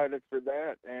excited for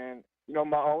that. And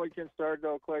my only concern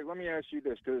though, Clay, let me ask you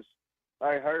this, because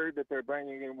I heard that they're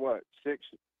bringing in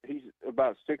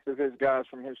about six of his guys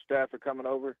from his staff are coming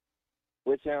over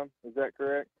with him. Is that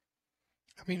correct?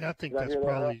 I mean, I think Did I that's hear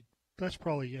that right? that's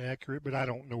probably accurate, but I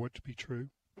don't know it to be true.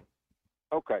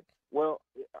 Okay. Well,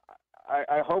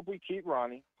 I hope we keep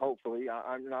Ronnie. Hopefully,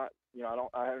 I'm not.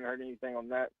 I haven't heard anything on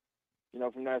that.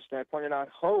 From that standpoint, and I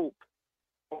hope.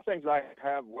 One things I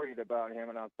have worried about him,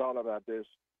 and I've thought about this.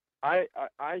 I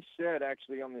said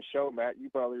actually on the show, Matt, you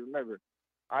probably remember.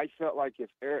 I felt like if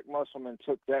Eric Musselman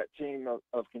took that team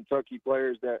of Kentucky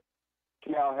players that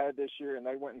Cal had this year, and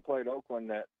they went and played Oakland,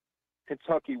 that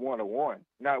Kentucky would have won.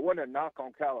 Now, it wasn't a knock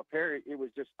on Calipari. It was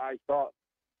just I thought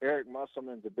Eric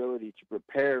Musselman's ability to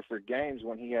prepare for games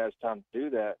when he has time to do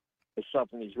that is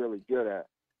something he's really good at.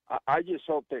 I just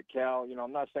hope that Cal,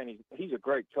 I'm not saying he's a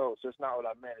great coach. That's not what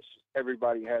I meant. It's just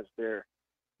everybody has their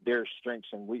strengths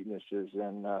and weaknesses,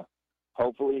 and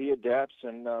hopefully he adapts.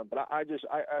 And but I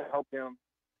hope him.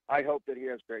 I hope that he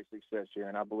has great success here,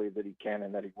 and I believe that he can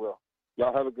and that he will.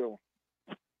 Y'all have a good one.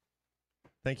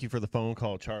 Thank you for the phone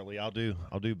call, Charlie. I'll do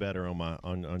better on my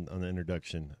on the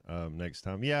introduction next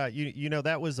time. Yeah,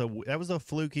 that was a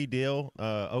fluky deal.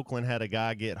 Oakland had a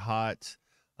guy get hot,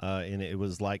 and it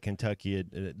was like Kentucky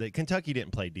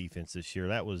didn't play defense this year.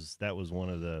 That was one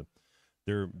of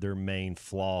their main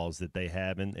flaws that they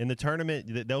have. And in the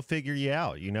tournament, they'll figure you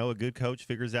out. A good coach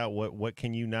figures out what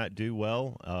can you not do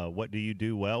well, what do you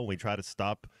do well. We try to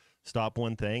stop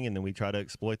one thing, and then we try to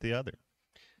exploit the other.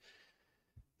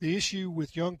 The issue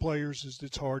with young players is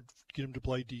it's hard to get them to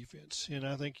play defense. And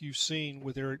I think you've seen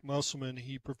with Eric Musselman,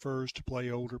 he prefers to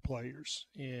play older players.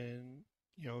 And,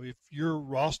 if your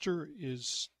roster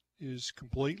is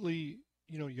completely,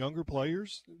 younger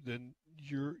players, then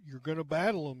you're going to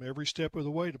battle them every step of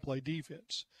the way to play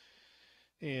defense.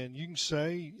 And you can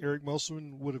say Eric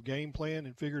Musselman would have game planned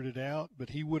and figured it out,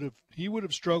 but he would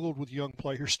have struggled with young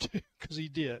players too, because he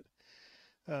did.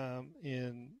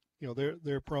 And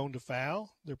they're prone to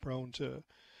foul. They're prone to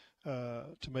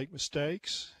make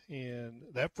mistakes, and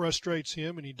that frustrates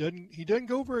him. And he doesn't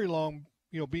go very long,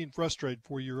 being frustrated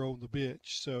before you're on the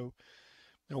bench. So,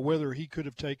 whether he could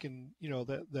have taken,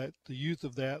 that the youth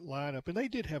of that lineup, and they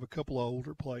did have a couple of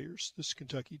older players. This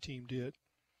Kentucky team did,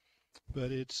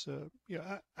 but it's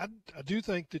I do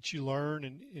think that you learn,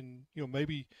 and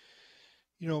maybe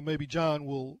John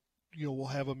will. We'll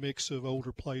have a mix of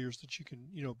older players that you can,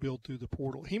 build through the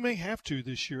portal. He may have to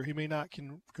this year. He may not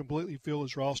completely fill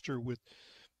his roster with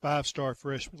 5-star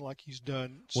freshmen like he's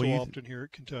done so often here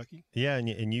at Kentucky. Yeah,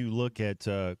 and you look at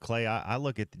Clay. I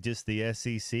look at just the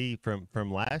SEC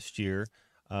from last year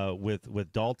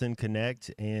with Dalton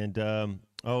Connect and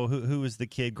who was the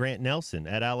kid, Grant Nelson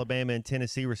at Alabama and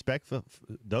Tennessee.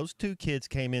 Those two kids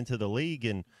came into the league,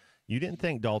 and you didn't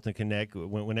think Dalton Connect,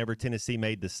 whenever Tennessee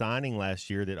made the signing last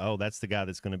year, that, that's the guy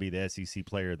that's going to be the SEC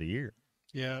Player of the Year.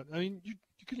 Yeah, I mean, you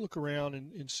can look around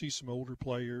and see some older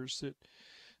players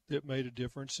that made a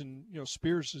difference. And,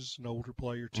 Spears is an older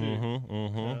player too. Mm-hmm,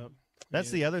 mm-hmm.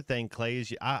 That's the other thing, Clay,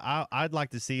 is I'd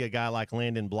like to see a guy like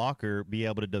Landon Blocker be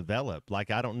able to develop.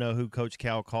 Like, I don't know who Coach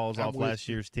Cal calls off last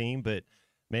year's team, but,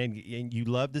 man, you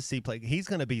love to see play. He's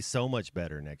going to be so much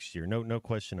better next year. No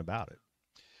question about it.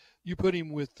 You put him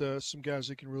with some guys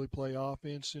that can really play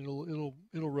offense, and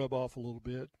it'll rub off a little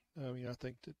bit. I mean, I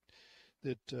think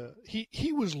that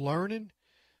he was learning,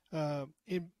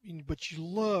 but you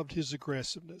loved his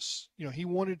aggressiveness. He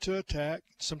wanted to attack.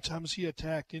 Sometimes he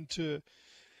attacked into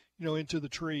the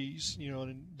trees, and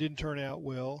it didn't turn out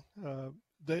well.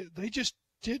 They just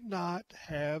did not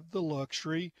have the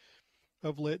luxury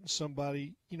of letting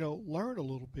somebody, learn a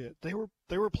little bit. They were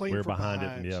playing from behind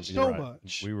it. Yeah, so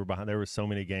much. We were behind. There were so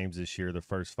many games this year. The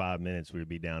first 5 minutes, we'd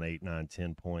be down 8, 9,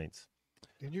 10 points.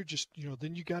 then you're just,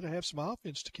 then you got to have some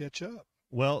offense to catch up.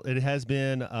 Well, it has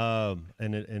been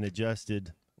an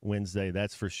adjusted Wednesday,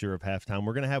 that's for sure, of halftime.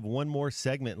 We're going to have one more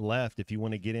segment left. If you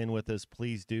want to get in with us,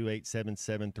 please do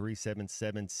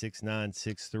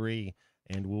 877-377-6963,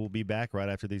 and we'll be back right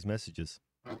after these messages.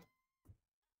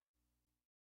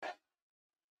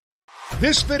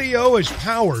 This video is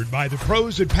powered by the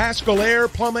pros at Pascal Air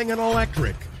Plumbing and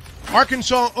Electric.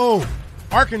 Arkansas owned,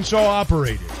 Arkansas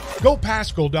operated.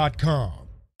 GoPascal.com.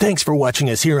 Thanks for watching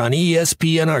us here on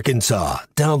ESPN Arkansas.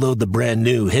 Download the brand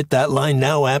new Hit That Line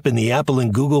Now app in the Apple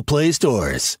and Google Play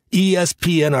stores.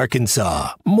 ESPN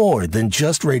Arkansas, more than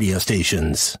just radio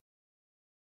stations.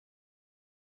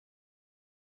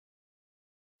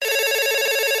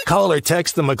 Call or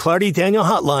text the McClarty Daniel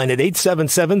hotline at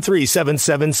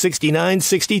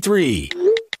 877-377-6963.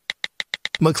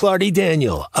 McClarty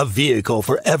Daniel, a vehicle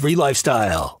for every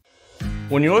lifestyle.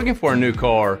 When you're looking for a new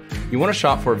car, you want to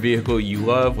shop for a vehicle you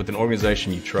love with an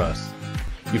organization you trust.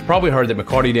 You've probably heard that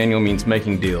McClarty Daniel means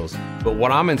making deals, but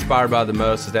what I'm inspired by the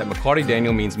most is that McClarty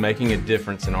Daniel means making a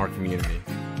difference in our community.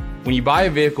 When you buy a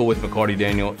vehicle with McClarty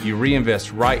Daniel, you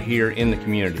reinvest right here in the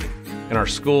community, in our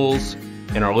schools,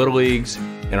 in our little leagues,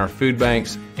 in our food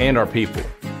banks, and our people.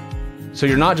 So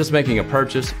you're not just making a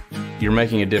purchase, you're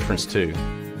making a difference too.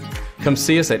 Come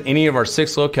see us at any of our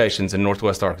 6 locations in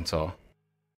Northwest Arkansas.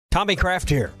 Tommy Kraft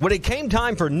here. When it came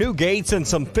time for new gates and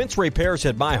some fence repairs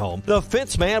at my home, the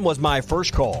Fence Man was my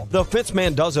first call. The Fence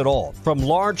Man does it all, from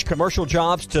large commercial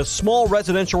jobs to small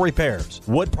residential repairs.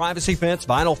 Wood privacy fence,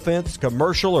 vinyl fence,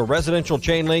 commercial or residential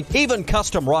chain link, even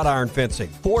custom wrought iron fencing.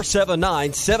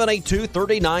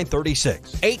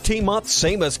 479-782-3936. 18 months,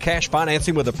 same as cash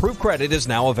financing with approved credit is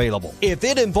now available. If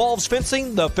it involves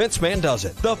fencing, the Fence Man does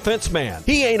it. The Fence Man.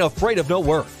 He ain't afraid of no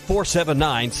work.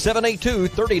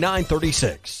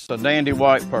 479-782-3936. A dandy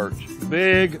white perch.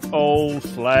 Big old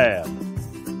slab.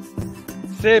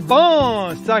 C'est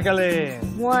bon, sacale.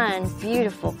 One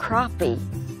beautiful crappie.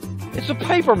 It's a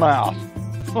paper mouse.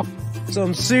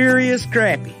 Some serious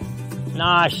crappie.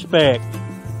 Nice speck.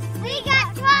 We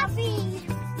got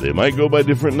crappie. They might go by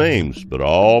different names, but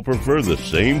all prefer the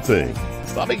same thing.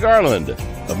 Bobby Garland,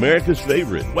 America's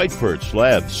favorite. White perch,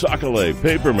 slab, sacale,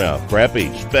 paper mouth,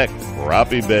 crappie, speck,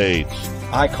 crappie baits.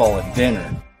 I call it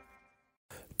dinner.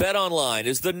 BetOnline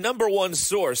is the #1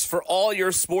 source for all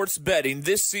your sports betting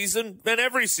this season and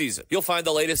every season. You'll find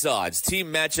the latest odds,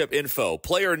 team matchup info,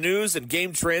 player news, and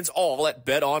game trends all at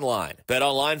BetOnline.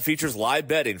 BetOnline features live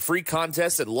betting, free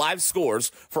contests, and live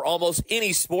scores for almost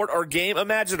any sport or game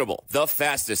imaginable. The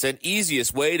fastest and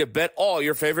easiest way to bet all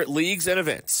your favorite leagues and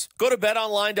events. Go to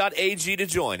betonline.ag to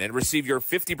join and receive your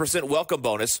 50% welcome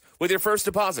bonus with your first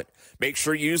deposit. Make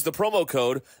sure you use the promo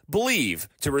code BELIEVE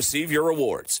to receive your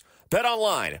rewards. Bet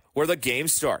online, where the game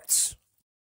starts.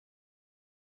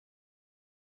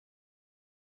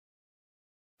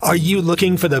 Are you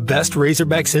looking for the best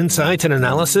Razorbacks insight and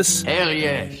analysis? Hell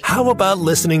yes. How about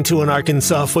listening to an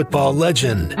Arkansas football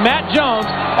legend? Matt Jones,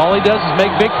 all he does is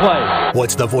make big plays.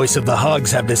 What's the voice of the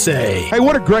Hogs have to say? Hey,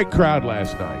 what a great crowd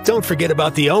last night. Don't forget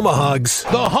about the Omahogs.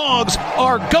 The Hogs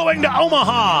are going to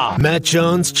Omaha. Matt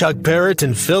Jones, Chuck Barrett,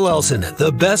 and Phil Elson,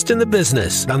 the best in the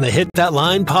business on the Hit That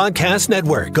Line Podcast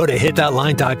Network. Go to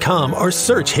hitthatline.com or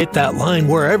search Hit That Line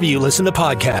wherever you listen to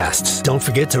podcasts. Don't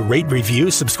forget to rate,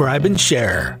 review, subscribe, and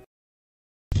share.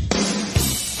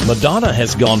 Madonna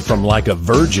has gone from like a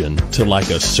virgin to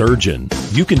like a surgeon.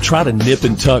 You can try to nip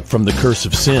and tuck from the curse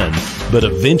of sin, but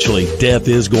eventually death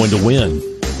is going to win.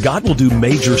 God will do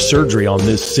major surgery on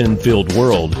this sin-filled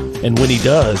world, and when he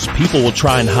does, people will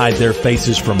try and hide their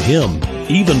faces from him.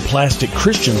 Even plastic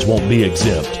Christians won't be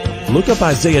exempt. Look up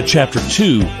Isaiah chapter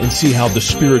 2 and see how the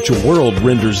spiritual world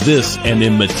renders this an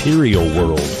immaterial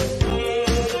world.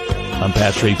 I'm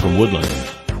Pastor Abe from Woodland.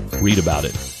 Read about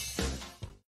it.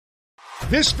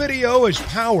 This video is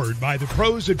powered by the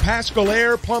pros at Pascal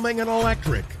Air Plumbing and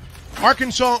Electric.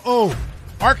 Arkansas owned,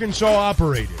 Arkansas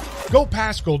operated.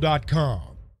 GoPascal.com.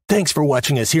 Thanks for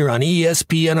watching us here on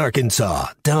ESPN Arkansas.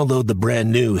 Download the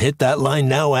brand new Hit That Line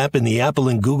Now app in the Apple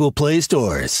and Google Play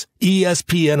stores.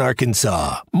 ESPN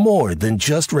Arkansas, more than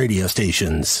just radio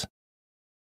stations.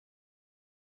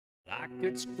 Like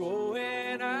it's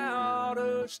going out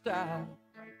of style.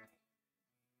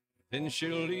 Then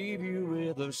she'll leave you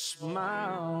with a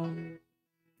smile.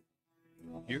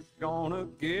 You're gonna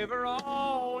give her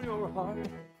all your heart.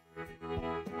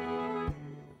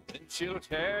 Then she'll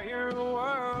tear your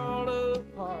world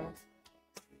apart.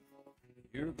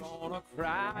 You're gonna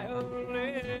cry a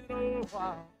little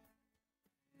while.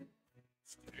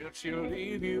 Still she'll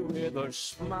leave you with a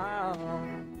smile.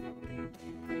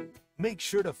 Make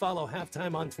sure to follow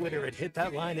Halftime on Twitter at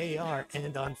HitThatLineAR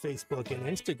and on Facebook and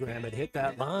Instagram at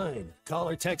HitThatLine. Call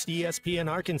or text ESPN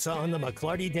Arkansas on the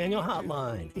McClarty Daniel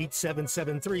Hotline,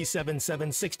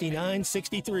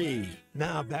 877-377-6963.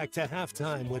 Now back to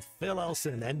Halftime with Phil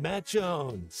Elson and Matt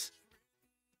Jones.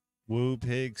 Woo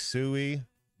Pig Suey,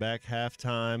 back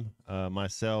halftime.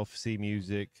 Myself, C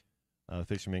Music,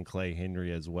 Fisherman Clay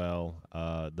Henry as well.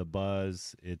 The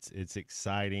buzz, it's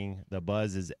exciting. The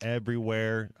buzz is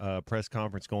everywhere. Press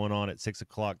conference going on at 6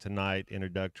 o'clock tonight.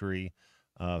 Introductory.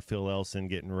 Phil Elson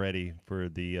getting ready for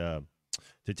the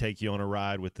to take you on a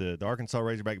ride with the Arkansas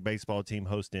Razorback baseball team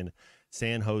hosting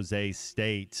San Jose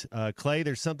State. Clay,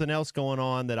 there's something else going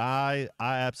on that I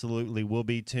absolutely will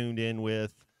be tuned in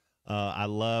with. I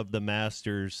love the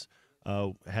Masters.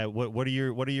 What are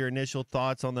your initial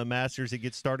thoughts on the Masters that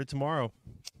gets started tomorrow?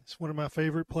 It's one of my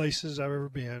favorite places I've ever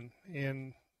been,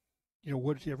 and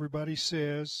what everybody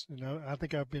says. I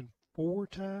think I've been 4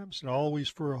 times, and always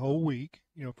for a whole week.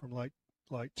 From like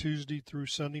Tuesday through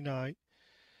Sunday night,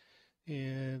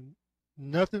 and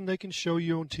nothing they can show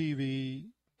you on TV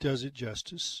does it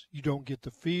justice. You don't get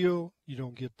the feel. You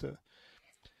don't get the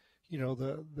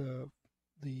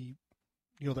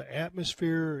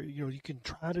atmosphere. You can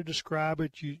try to describe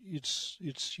it. You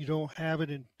don't have it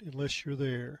unless you're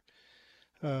there.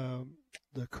 The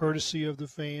courtesy of the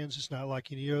fans is not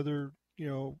like any other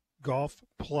golf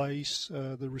place.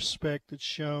 The respect that's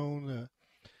shown.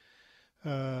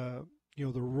 The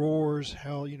roars.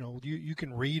 How you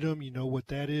can read them. You know what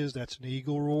that is. That's an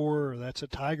eagle roar, or that's a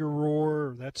tiger roar,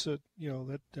 or that's a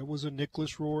that was a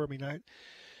Nicholas roar. I mean,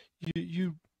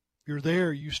 you're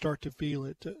there, you start to feel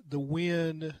it. The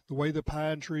wind, the way the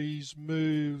pine trees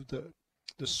move, the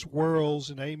swirls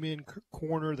in Amen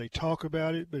Corner, they talk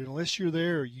about it, but unless you're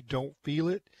there, you don't feel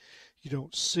it. You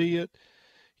don't see it.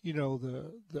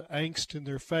 The angst in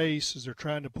their face as they're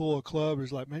trying to pull a club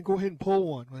is like, man, go ahead and pull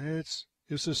one. Man,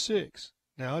 it's a 6.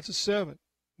 Now it's a 7.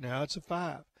 Now it's a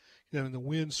 5. And the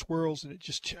wind swirls, and it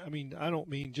just, I don't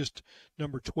mean just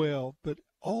number 12, but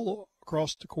all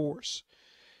across the course.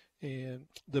 And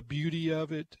the beauty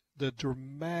of it, the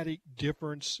dramatic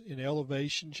difference in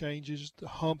elevation changes, the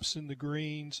humps in the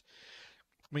greens.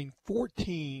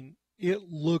 14,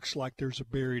 it looks like there's a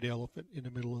buried elephant in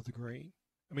the middle of the green.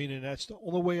 And that's the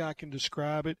only way I can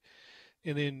describe it.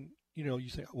 And then, you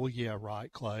think, well, yeah,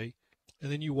 right, Clay.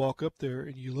 And then you walk up there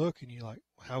and you look and you're like,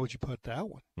 how would you put that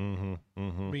one? Mm-hmm,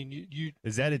 mm-hmm. You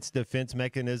is that its defense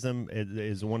mechanism?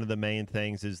 Is one of the main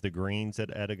things is the greens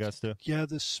at Augusta? Yeah,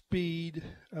 the speed,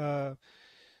 the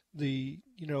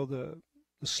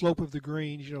slope of the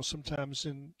greens. Sometimes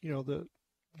in the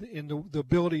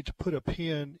ability to put a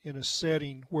pin in a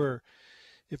setting where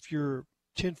if you're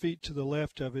 10 feet to the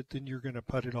left of it, then you're going to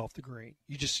putt it off the green.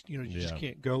 You just just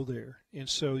can't go there. And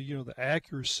so the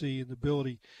accuracy and the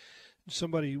ability.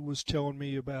 Somebody was telling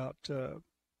me about, I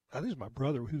think it was my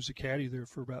brother who's a caddy there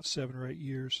for about 7 or 8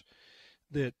 years,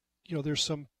 that, there's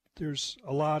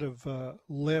a lot of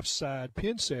left side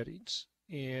pin settings,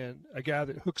 and a guy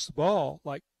that hooks the ball,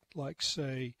 like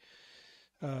say,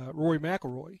 Rory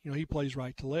McIlroy, he plays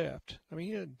right to left.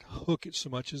 He doesn't hook it so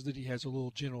much as that he has a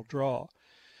little gentle draw,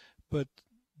 but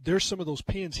there's some of those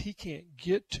pins he can't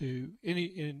get to, and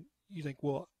you think,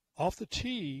 well, off the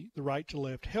tee, the right to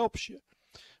left helps you.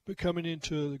 But coming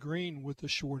into the green with the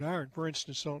short iron, for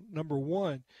instance, on number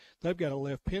 1, they've got a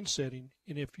left pin setting,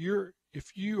 and if you're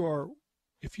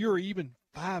even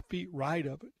 5 feet right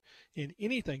of it and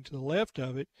anything to the left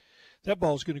of it, that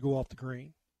ball's going to go off the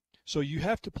green. So you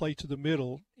have to play to the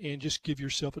middle and just give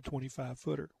yourself a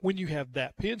 25-footer when you have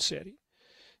that pin setting.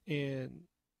 And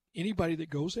anybody that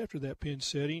goes after that pin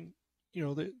setting,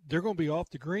 they're going to be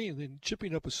off the green and then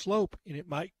chipping up a slope, and it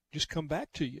might just come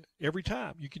back to you every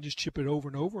time. You can just chip it over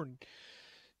and over, and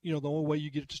the only way you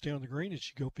get it to stay on the green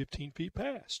is you go 15 feet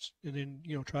past, and then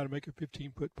try to make a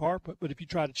 15-foot par putt. But if you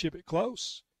try to chip it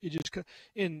close, it just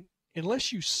and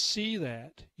unless you see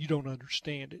that, you don't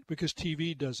understand it, because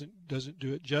TV doesn't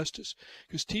do it justice.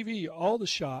 Because TV, all the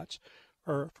shots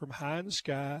are from high in the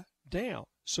sky down,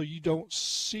 so you don't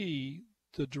see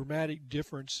the dramatic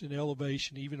difference in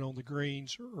elevation even on the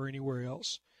greens or anywhere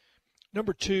else.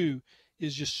 Number 2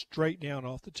 is just straight down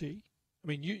off the tee.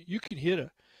 You can hit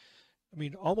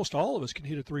almost all of us can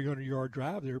hit a 300-yard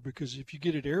drive there, because if you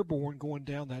get it airborne going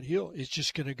down that hill, it's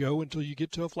just going to go until you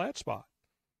get to a flat spot.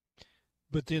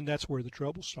 But then that's where the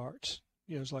trouble starts.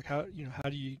 It's like how do you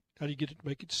get it to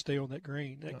make it stay on that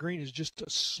green? That green is just a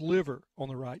sliver on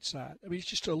the right side. It's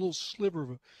just a little sliver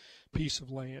of a piece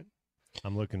of land.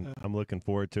 I'm looking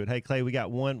forward to it. Hey, Clay, we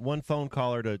got one phone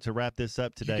caller to wrap this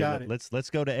up today. You got it. Let's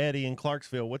go to Eddie in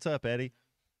Clarksville. What's up, Eddie?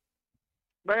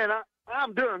 Man,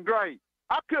 I'm doing great.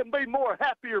 I couldn't be more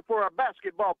happier for our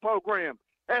basketball program.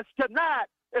 As tonight,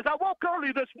 as I woke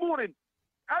early this morning,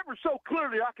 ever so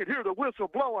clearly I could hear the whistle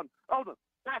blowing on the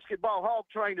basketball hog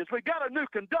train as we got a new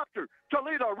conductor to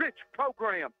lead our rich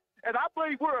program. And I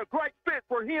believe we're a great fit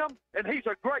for him, and he's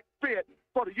a great fit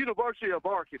for the University of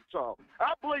Arkansas.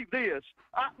 I believe this.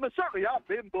 Certainly I've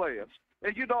been blessed.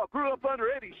 And, you know, I grew up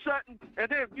under Eddie Sutton, and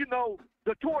then, you know,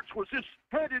 the torch was just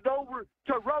headed over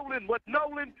to rolling with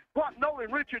Nolan, what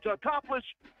Nolan Richards accomplished.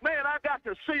 Man, I got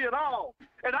to see it all.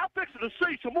 And I'm fixing to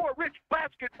see some more rich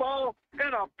basketball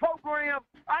in our program.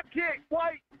 I can't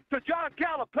wait till John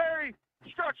Calipari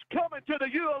starts coming to the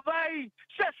U of A,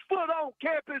 sets foot on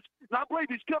campus, and I believe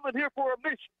he's coming here for a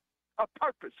mission, a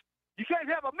purpose. You can't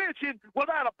have a mission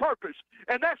without a purpose,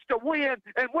 and that's to win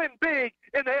and win big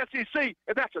in the SEC,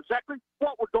 and that's exactly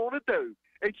what we're going to do.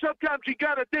 And sometimes you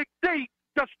got to dig deep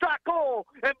to strike oil,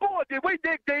 and boy, did we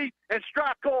dig deep and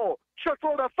strike oil. So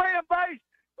for the fan base,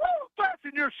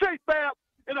 fasten your seatbelt,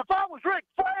 and if I was Ric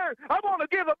Flair, I want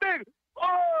to give a big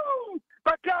oh,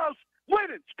 because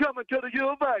winning's coming to the U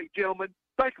of A, gentlemen.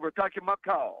 Thank you for taking my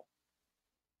call.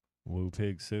 Woo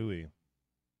Pig Suey.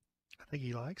 I think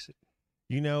he likes it.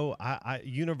 You know, I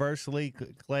universally,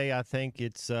 Clay, I think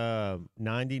it's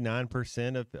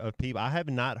 99% of people. I have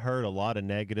not heard a lot of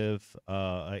negative,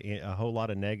 a whole lot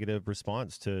of negative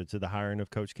response to the hiring of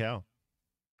Coach Cal.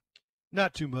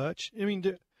 Not too much. I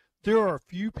mean, there are a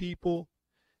few people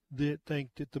that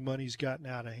think that the money's gotten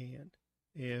out of hand,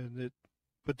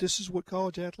 but this is what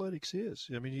college athletics is.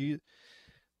 I mean,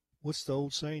 what's the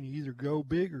old saying? You either go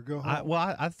big or go home.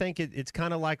 I think it's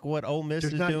kind of like what Ole Miss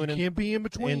is doing. You can't be in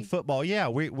between. In football. Yeah,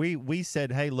 we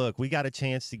said, hey, look, we got a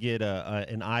chance to get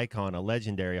an icon, a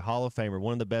legendary, a Hall of Famer,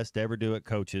 one of the best to ever do it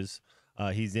coaches.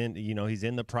 He's in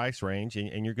the price range,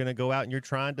 and you're going to go out and you're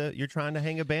trying to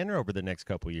hang a banner over the next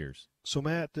couple of years. So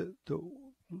Matt,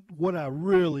 what I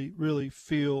really, really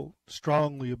feel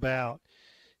strongly about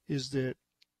is that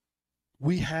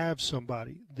we have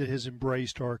somebody that has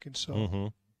embraced Arkansas. Mm-hmm.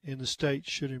 And the state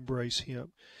should embrace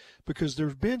him, because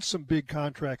there's been some big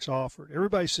contracts offered.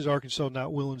 Everybody says Arkansas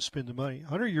not willing to spend the money.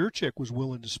 Hunter Yurchek was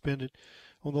willing to spend it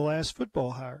on the last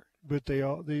football hire, but they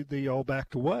all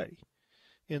backed away,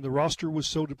 and the roster was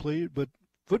so depleted. But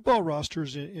football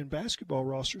rosters and basketball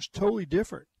rosters totally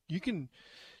different. You can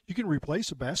replace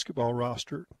a basketball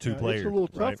roster. Two players. It's a little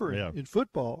tougher right? Yeah. in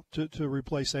football to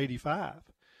replace 85.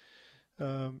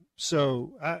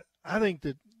 So I think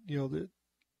that that.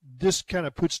 This kind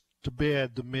of puts to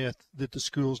bed the myth that the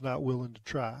school's not willing to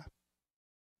try.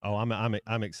 Oh,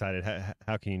 I'm excited.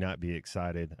 How can you not be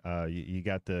excited? You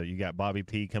got Bobby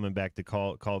P coming back to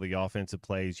call the offensive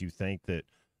plays. You think that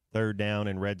third down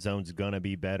and red zone's gonna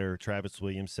be better. Travis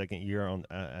Williams, second year on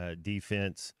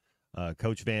defense.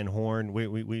 Coach Van Horn.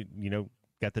 We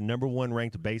got the number 1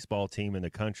 ranked baseball team in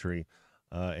the country,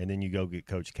 and then you go get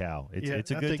Coach Cal. It's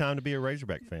a good time to be a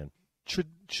Razorback fan.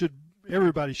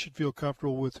 Everybody should feel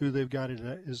comfortable with who they've got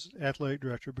as athletic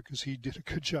director, because he did a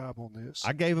good job on this.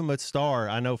 I gave him a star.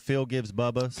 I know Phil gives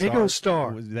Bubba He goes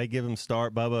star. They give him star.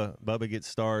 Bubba gets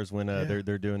stars when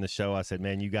they're doing the show. I said,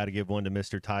 man, you got to give one to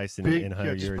Mr. Tyson and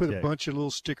Hunter. Just put a bunch of little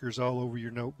stickers all over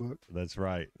your notebook. That's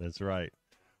right.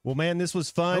 Well, man, this was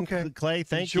fun. Okay. Clay,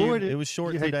 thank Enjoyed you. It was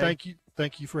short hey, today.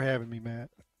 Thank you for having me, Matt.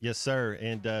 Yes, sir.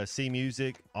 And C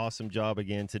Music, awesome job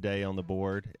again today on the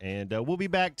board. And we'll be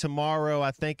back tomorrow. I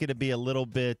think it'll be a little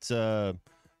bit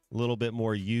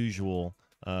more usual.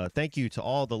 Thank you to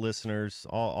all the listeners,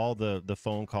 all the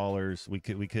phone callers. We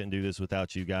couldn't do this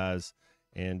without you guys.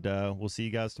 And we'll see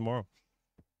you guys tomorrow.